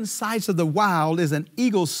significant sights of the wild is an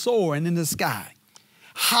eagle soaring in the sky,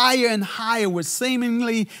 higher and higher with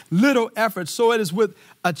seemingly little effort. So it is with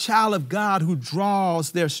a child of God who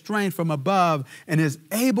draws their strength from above and is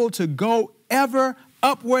able to go ever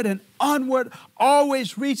upward and onward,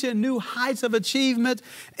 always reaching new heights of achievement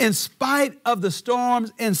in spite of the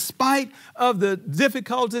storms, in spite of the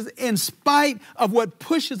difficulties, in spite of what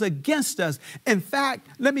pushes against us. In fact,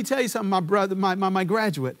 let me tell you something, my brother, my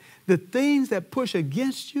graduate, the things that push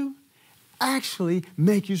against you actually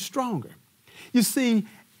make you stronger. You see,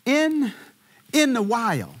 in the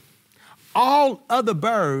wild, all other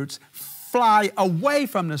birds fly away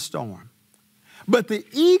from the storm. But the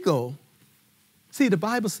eagle, see, the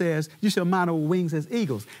Bible says you shall mount up with wings as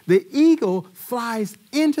eagles. The eagle flies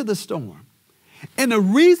into the storm. And the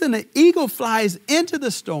reason the eagle flies into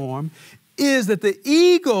the storm is that the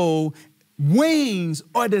eagle wings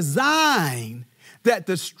are designed that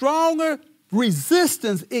the stronger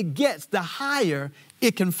resistance it gets, the higher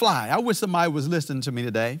it can fly. I wish somebody was listening to me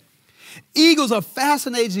today. Eagles are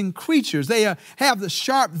fascinating creatures. They have the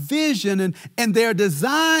sharp vision, and they're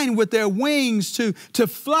designed with their wings to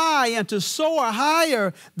fly and to soar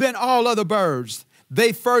higher than all other birds.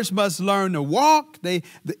 They first must learn to walk. The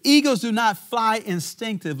eagles do not fly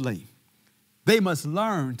instinctively. They must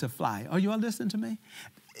learn to fly. Are you all listening to me?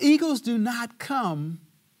 Eagles do not come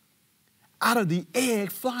out of the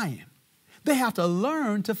egg flying. They have to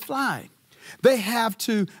learn to fly. They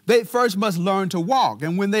first must learn to walk.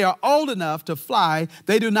 And when they are old enough to fly,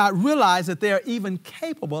 they do not realize that they are even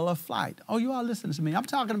capable of flight. Oh, you all listen to me. I'm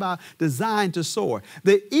talking about designed to soar.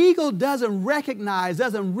 The eagle doesn't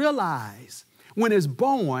realize when it's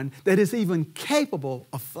born that it's even capable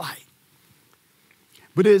of flight.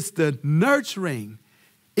 But it's the nurturing,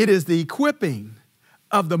 it is the equipping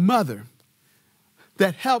of the mother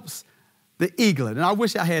that helps the eaglet. And I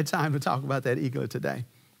wish I had time to talk about that eaglet today.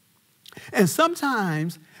 And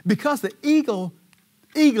sometimes, because the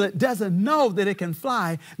eaglet doesn't know that it can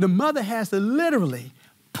fly, the mother has to literally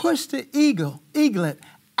push the eaglet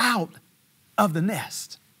out of the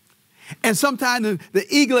nest. And sometimes the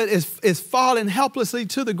eaglet is falling helplessly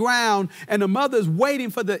to the ground, and the mother is waiting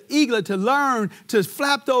for the eaglet to learn to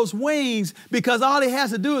flap those wings, because all he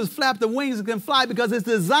has to do is flap the wings and can fly, because it's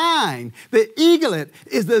designed. The eaglet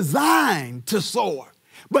is designed to soar.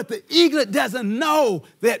 But the eaglet doesn't know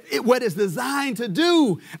what it's designed to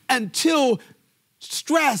do until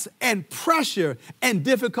stress and pressure and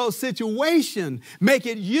difficult situation make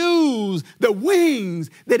it use the wings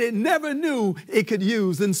that it never knew it could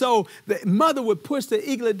use. And so the mother would push the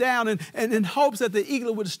eaglet down and in hopes that the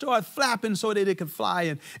eaglet would start flapping so that it could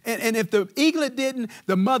fly. And if the eaglet didn't,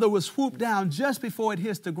 the mother would swoop down just before it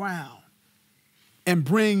hits the ground and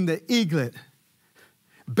bring the eaglet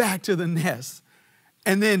back to the nest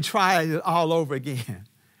and then try it all over again.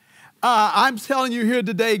 I'm telling you here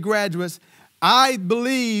today, graduates, I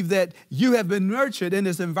believe that you have been nurtured in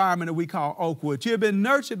this environment that we call Oakwood. You have been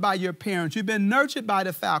nurtured by your parents. You've been nurtured by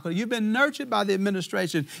the faculty. You've been nurtured by the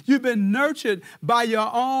administration. You've been nurtured by your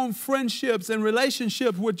own friendships and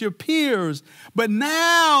relationships with your peers. But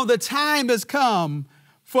now the time has come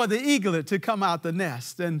for the eaglet to come out the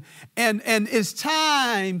nest. And it's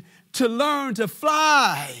time to learn to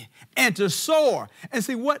fly and to soar. And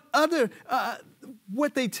see, what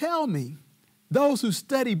they tell me, those who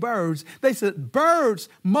study birds, they said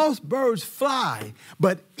most birds fly,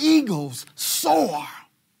 but eagles soar.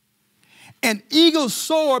 And eagles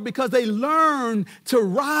soar because they learn to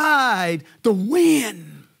ride the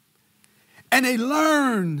wind. And they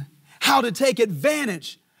learn how to take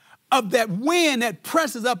advantage of that wind that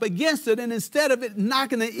presses up against it. And instead of it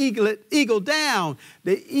knocking the eagle down,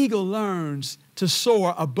 the eagle learns to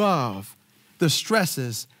soar above the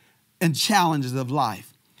stresses and challenges of life.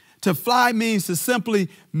 To fly means to simply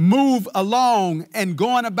move along and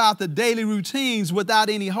going about the daily routines without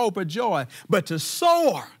any hope or joy. But to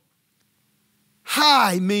soar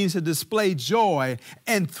high means to display joy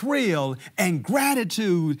and thrill and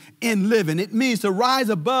gratitude in living. It means to rise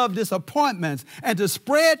above disappointments and to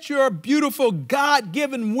spread your beautiful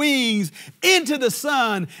God-given wings into the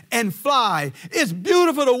sun and fly. It's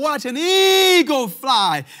beautiful to watch an eagle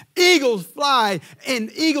fly. Eagles fly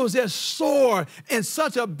and eagles just soar in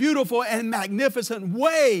such a beautiful and magnificent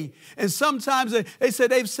way. And sometimes they say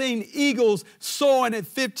they've seen eagles soaring at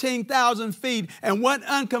 15,000 feet. And one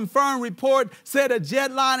unconfirmed report said a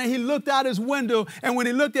jetliner, he looked out his window, and when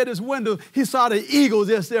he looked at his window, he saw the eagles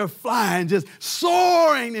just there flying, just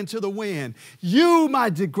soaring into the wind. You, my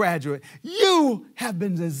dear graduate, you have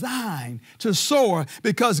been designed to soar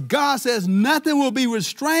because God says nothing will be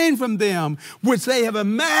restrained from them which they have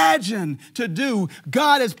imagined to do.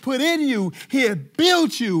 God has put in you, He has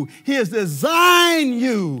built you, He has designed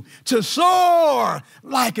you to soar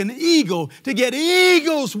like an eagle, to get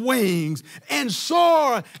eagle's wings and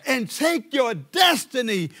soar and take your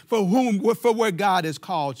destiny for where God has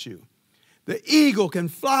called you. The eagle can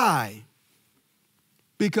fly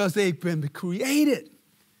because they've been created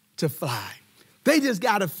to fly. They just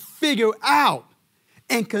got to figure out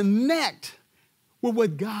and connect with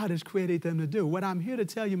what God has created them to do. What I'm here to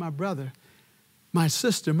tell you, my brother, my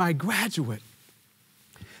sister, my graduate,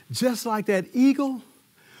 just like that eagle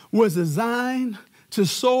was designed to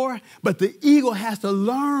soar, but the eagle has to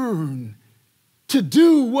learn to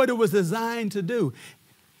do what it was designed to do.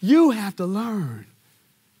 You have to learn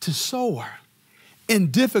to soar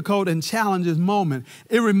in difficult and challenging moments.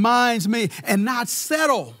 It reminds me, and not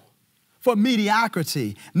settle for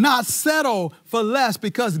mediocrity, not settle for less,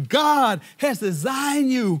 because God has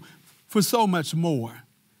designed you for so much more.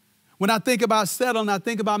 When I think about settling, I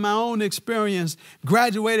think about my own experience.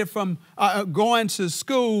 Graduated from going to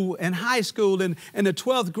school in high school. And in the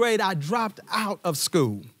 12th grade, I dropped out of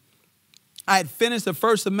school. I had finished the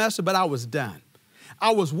first semester, but I was done.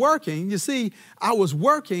 I was working, you see, I was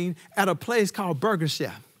working at a place called Burger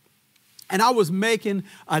Chef. And I was making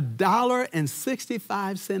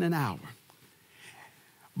 $1.65 an hour.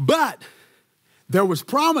 But there was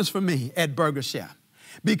promise for me at Burger Chef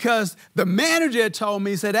because the manager had told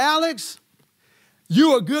me, he said, Alex,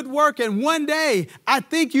 you're a good worker, and one day I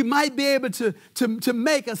think you might be able to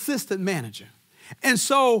make assistant manager. And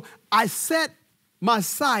so I set my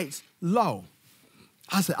sights low.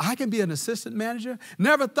 I said, I can be an assistant manager?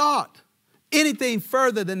 Never thought anything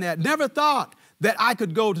further than that. Never thought that I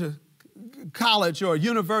could go to college or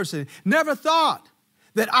university. Never thought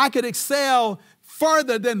that I could excel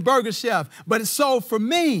further than Burger Chef. But so for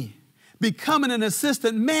me, becoming an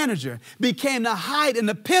assistant manager became the height and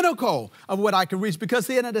the pinnacle of what I could reach, because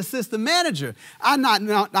being an assistant manager, I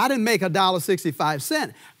didn't make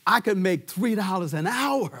 $1.65. I could make $3 an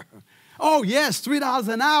hour. Oh, yes, $3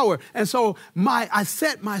 an hour. And so I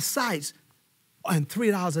set my sights on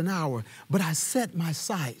 $3 an hour, but I set my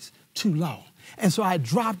sights too low. And so I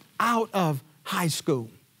dropped out of high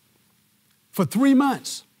school for 3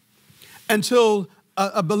 months until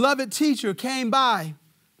a beloved teacher came by,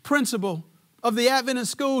 principal of the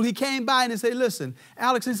Adventist school. He came by and he said, listen,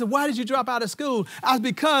 Alex, he said, why did you drop out of school? I was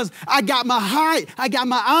because I got my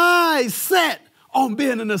eyes set on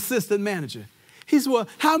being an assistant manager. He said, well,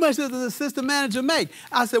 how much does an assistant manager make?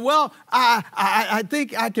 I said, well, I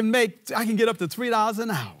think I can get up to $3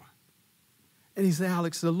 an hour. And he said,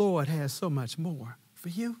 Alex, the Lord has so much more for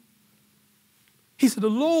you. He said, the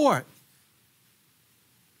Lord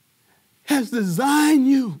has designed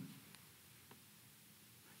you.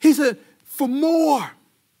 He said, for more.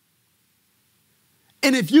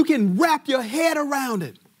 And if you can wrap your head around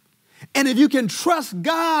it, and if you can trust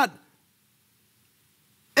God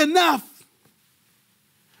enough,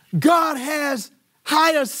 God has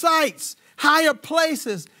higher sights, higher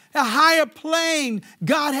places, a higher plane.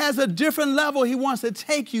 God has a different level He wants to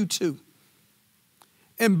take you to.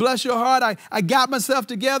 And bless your heart, I got myself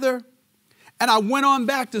together and I went on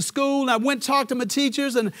back to school and I went and talked to my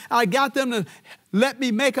teachers and I got them to let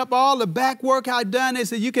me make up all the back work I'd done. They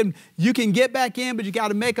said, you can get back in, but you got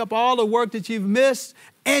to make up all the work that you've missed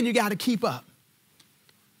and you got to keep up.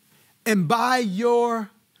 And by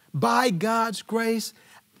God's grace,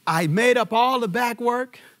 I made up all the back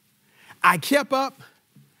work. I kept up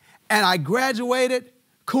and I graduated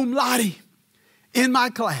cum laude in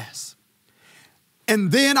my class.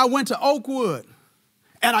 And then I went to Oakwood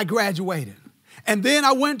and I graduated. And then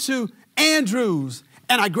I went to Andrews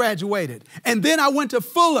and I graduated. And then I went to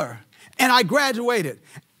Fuller and I graduated.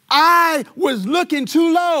 I was looking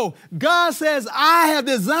too low. God says, I have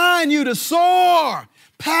designed you to soar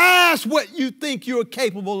past what you think you're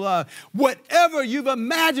capable of. Whatever you've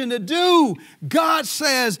imagined to do, God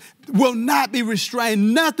says will not be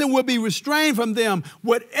restrained. Nothing will be restrained from them,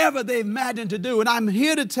 whatever they imagine to do. And I'm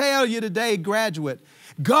here to tell you today, graduate,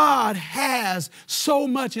 God has so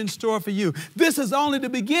much in store for you. This is only the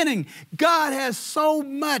beginning. God has so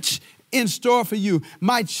much in store for you.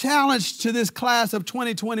 My challenge to this class of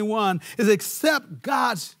 2021 is accept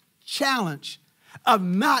God's challenge of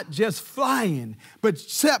not just flying, but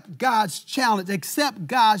accept God's challenge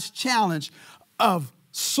of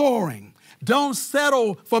soaring. Don't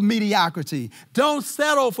settle for mediocrity. Don't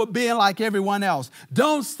settle for being like everyone else.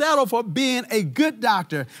 Don't settle for being a good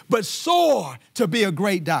doctor, but soar to be a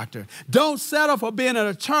great doctor. Don't settle for being an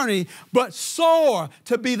attorney, but soar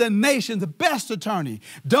to be the nation's best attorney.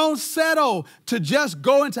 Don't settle to just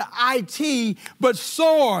go into IT, but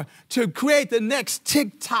soar to create the next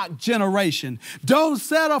TikTok generation. Don't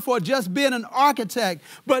settle for just being an architect,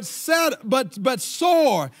 but soar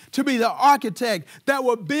to be the architect that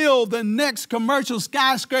will build the next commercial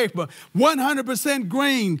skyscraper, 100%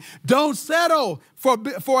 green. Don't settle for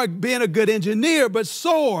being a good engineer, but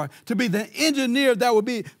soar to be the engineer that will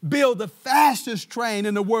build the fastest train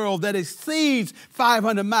in the world that exceeds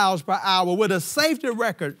 500 miles per hour with a safety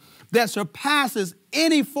record that surpasses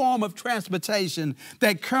any form of transportation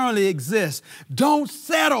that currently exists. Don't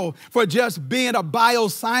settle for just being a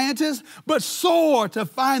bioscientist, but soar to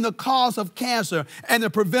find the cause of cancer and the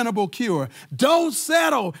preventable cure. Don't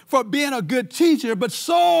settle for being a good teacher, but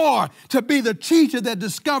soar to be the teacher that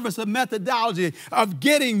discovers the methodology of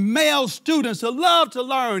getting male students to love to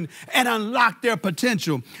learn and unlock their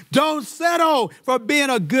potential. Don't settle for being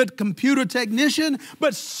a good computer technician,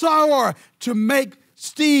 but soar to make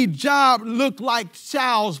Steve Jobs look like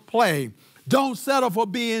child's play. Don't settle for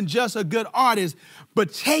being just a good artist,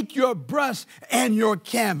 but take your brush and your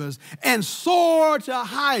canvas and soar to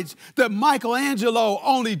heights that Michelangelo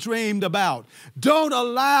only dreamed about. Don't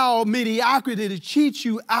allow mediocrity to cheat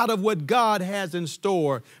you out of what God has in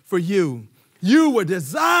store for you. You were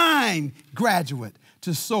designed, graduate,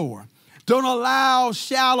 to soar. Don't allow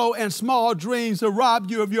shallow and small dreams to rob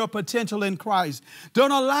you of your potential in Christ.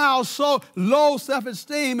 Don't allow so low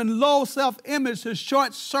self-esteem and low self-image to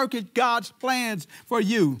short-circuit God's plans for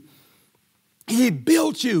you. He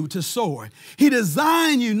built you to soar. He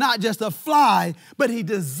designed you not just to fly, but He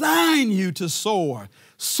designed you to soar.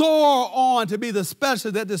 Soar on to be the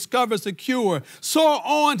specialist that discovers the cure. Soar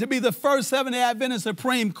on to be the first Seventh-day Adventist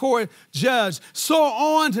Supreme Court judge. Soar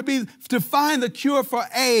on to find the cure for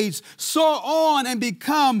AIDS. Soar on and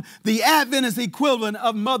become the Adventist equivalent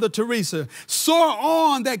of Mother Teresa. Soar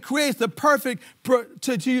on that creates the perfect,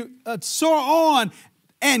 soar on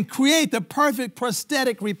and create the perfect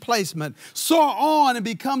prosthetic replacement. Soar on and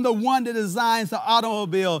become the one that designs the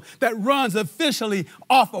automobile that runs efficiently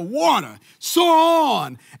off of water. Soar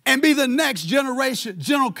on and be the next generation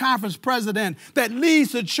General Conference president that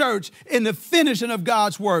leads the church in the finishing of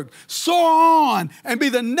God's work. Soar on and be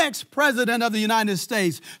the next president of the United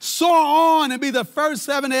States. Soar on and be the first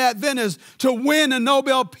Seventh-day Adventist to win the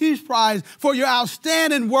Nobel Peace Prize for your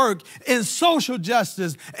outstanding work in social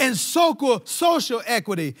justice and social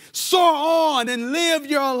equity. Soar on and live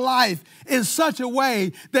your life in such a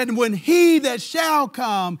way that when He that shall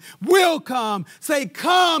come will come, say,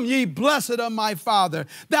 "Come, ye blessed of my Father.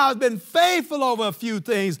 Thou hast been faithful over a few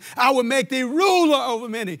things. I will make thee ruler over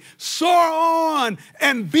many." Soar on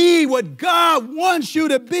and be what God wants you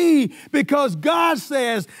to be, because God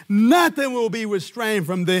says nothing will be restrained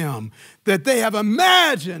from them that they have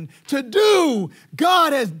imagined to do.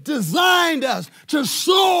 God has designed us to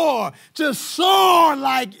soar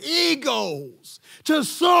like eagles, to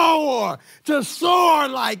soar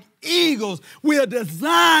like eagles. We are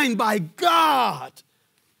designed by God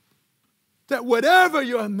that whatever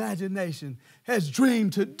your imagination has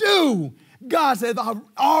dreamed to do, God says, I've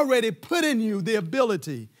already put in you the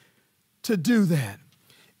ability to do that.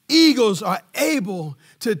 Eagles are able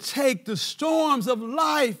to take the storms of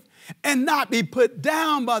life and not be put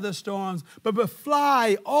down by the storms, but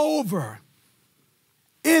fly over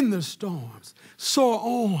in the storms. Soar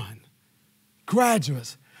on,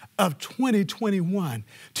 graduates of 2021,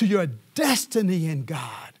 to your destiny in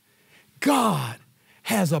God. God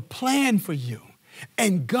has a plan for you,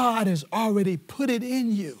 and God has already put it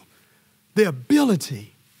in you, the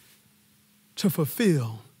ability to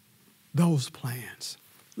fulfill those plans.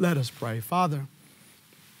 Let us pray. Father,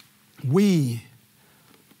 we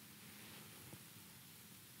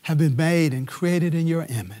have been made and created in your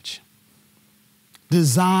image,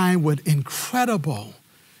 designed with incredible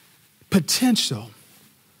potential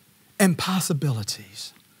and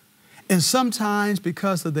possibilities. And sometimes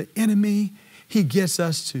because of the enemy, he gets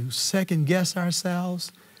us to second guess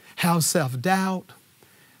ourselves, have self-doubt,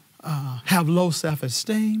 have low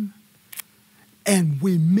self-esteem, and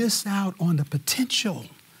we miss out on the potential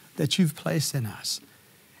that you've placed in us.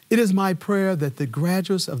 It is my prayer that the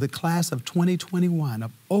graduates of the class of 2021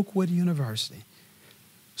 of Oakwood University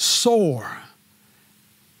soar,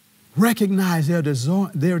 recognize they're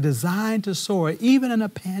designed to soar even in a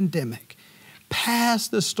pandemic,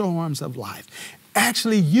 past the storms of life,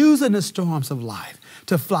 actually using the storms of life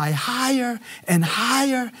to fly higher and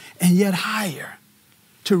higher and yet higher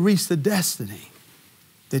to reach the destiny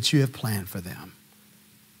that you have planned for them.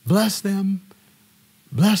 Bless them,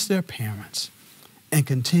 bless their parents, and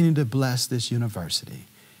continue to bless this university.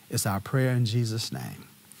 It's our prayer in Jesus' name.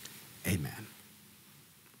 Amen.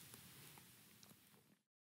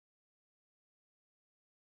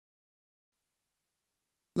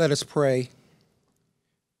 Let us pray.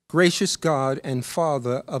 Gracious God and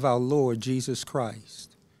Father of our Lord Jesus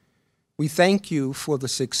Christ, we thank you for the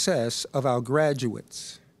success of our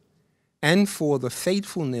graduates and for the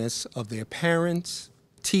faithfulness of their parents,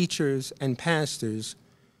 teachers, and pastors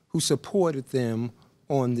who supported them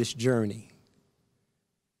on this journey.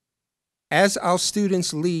 As our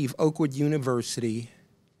students leave Oakwood University,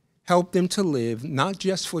 help them to live not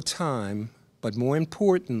just for time, but more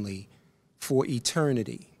importantly, for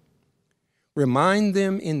eternity. Remind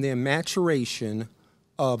them in their maturation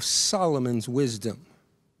of Solomon's wisdom.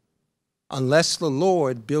 Unless the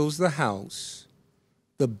Lord builds the house,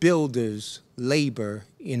 the builders labor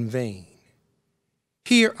in vain.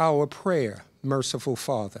 Hear our prayer, merciful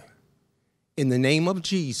Father. In the name of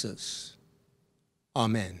Jesus,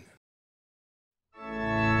 amen.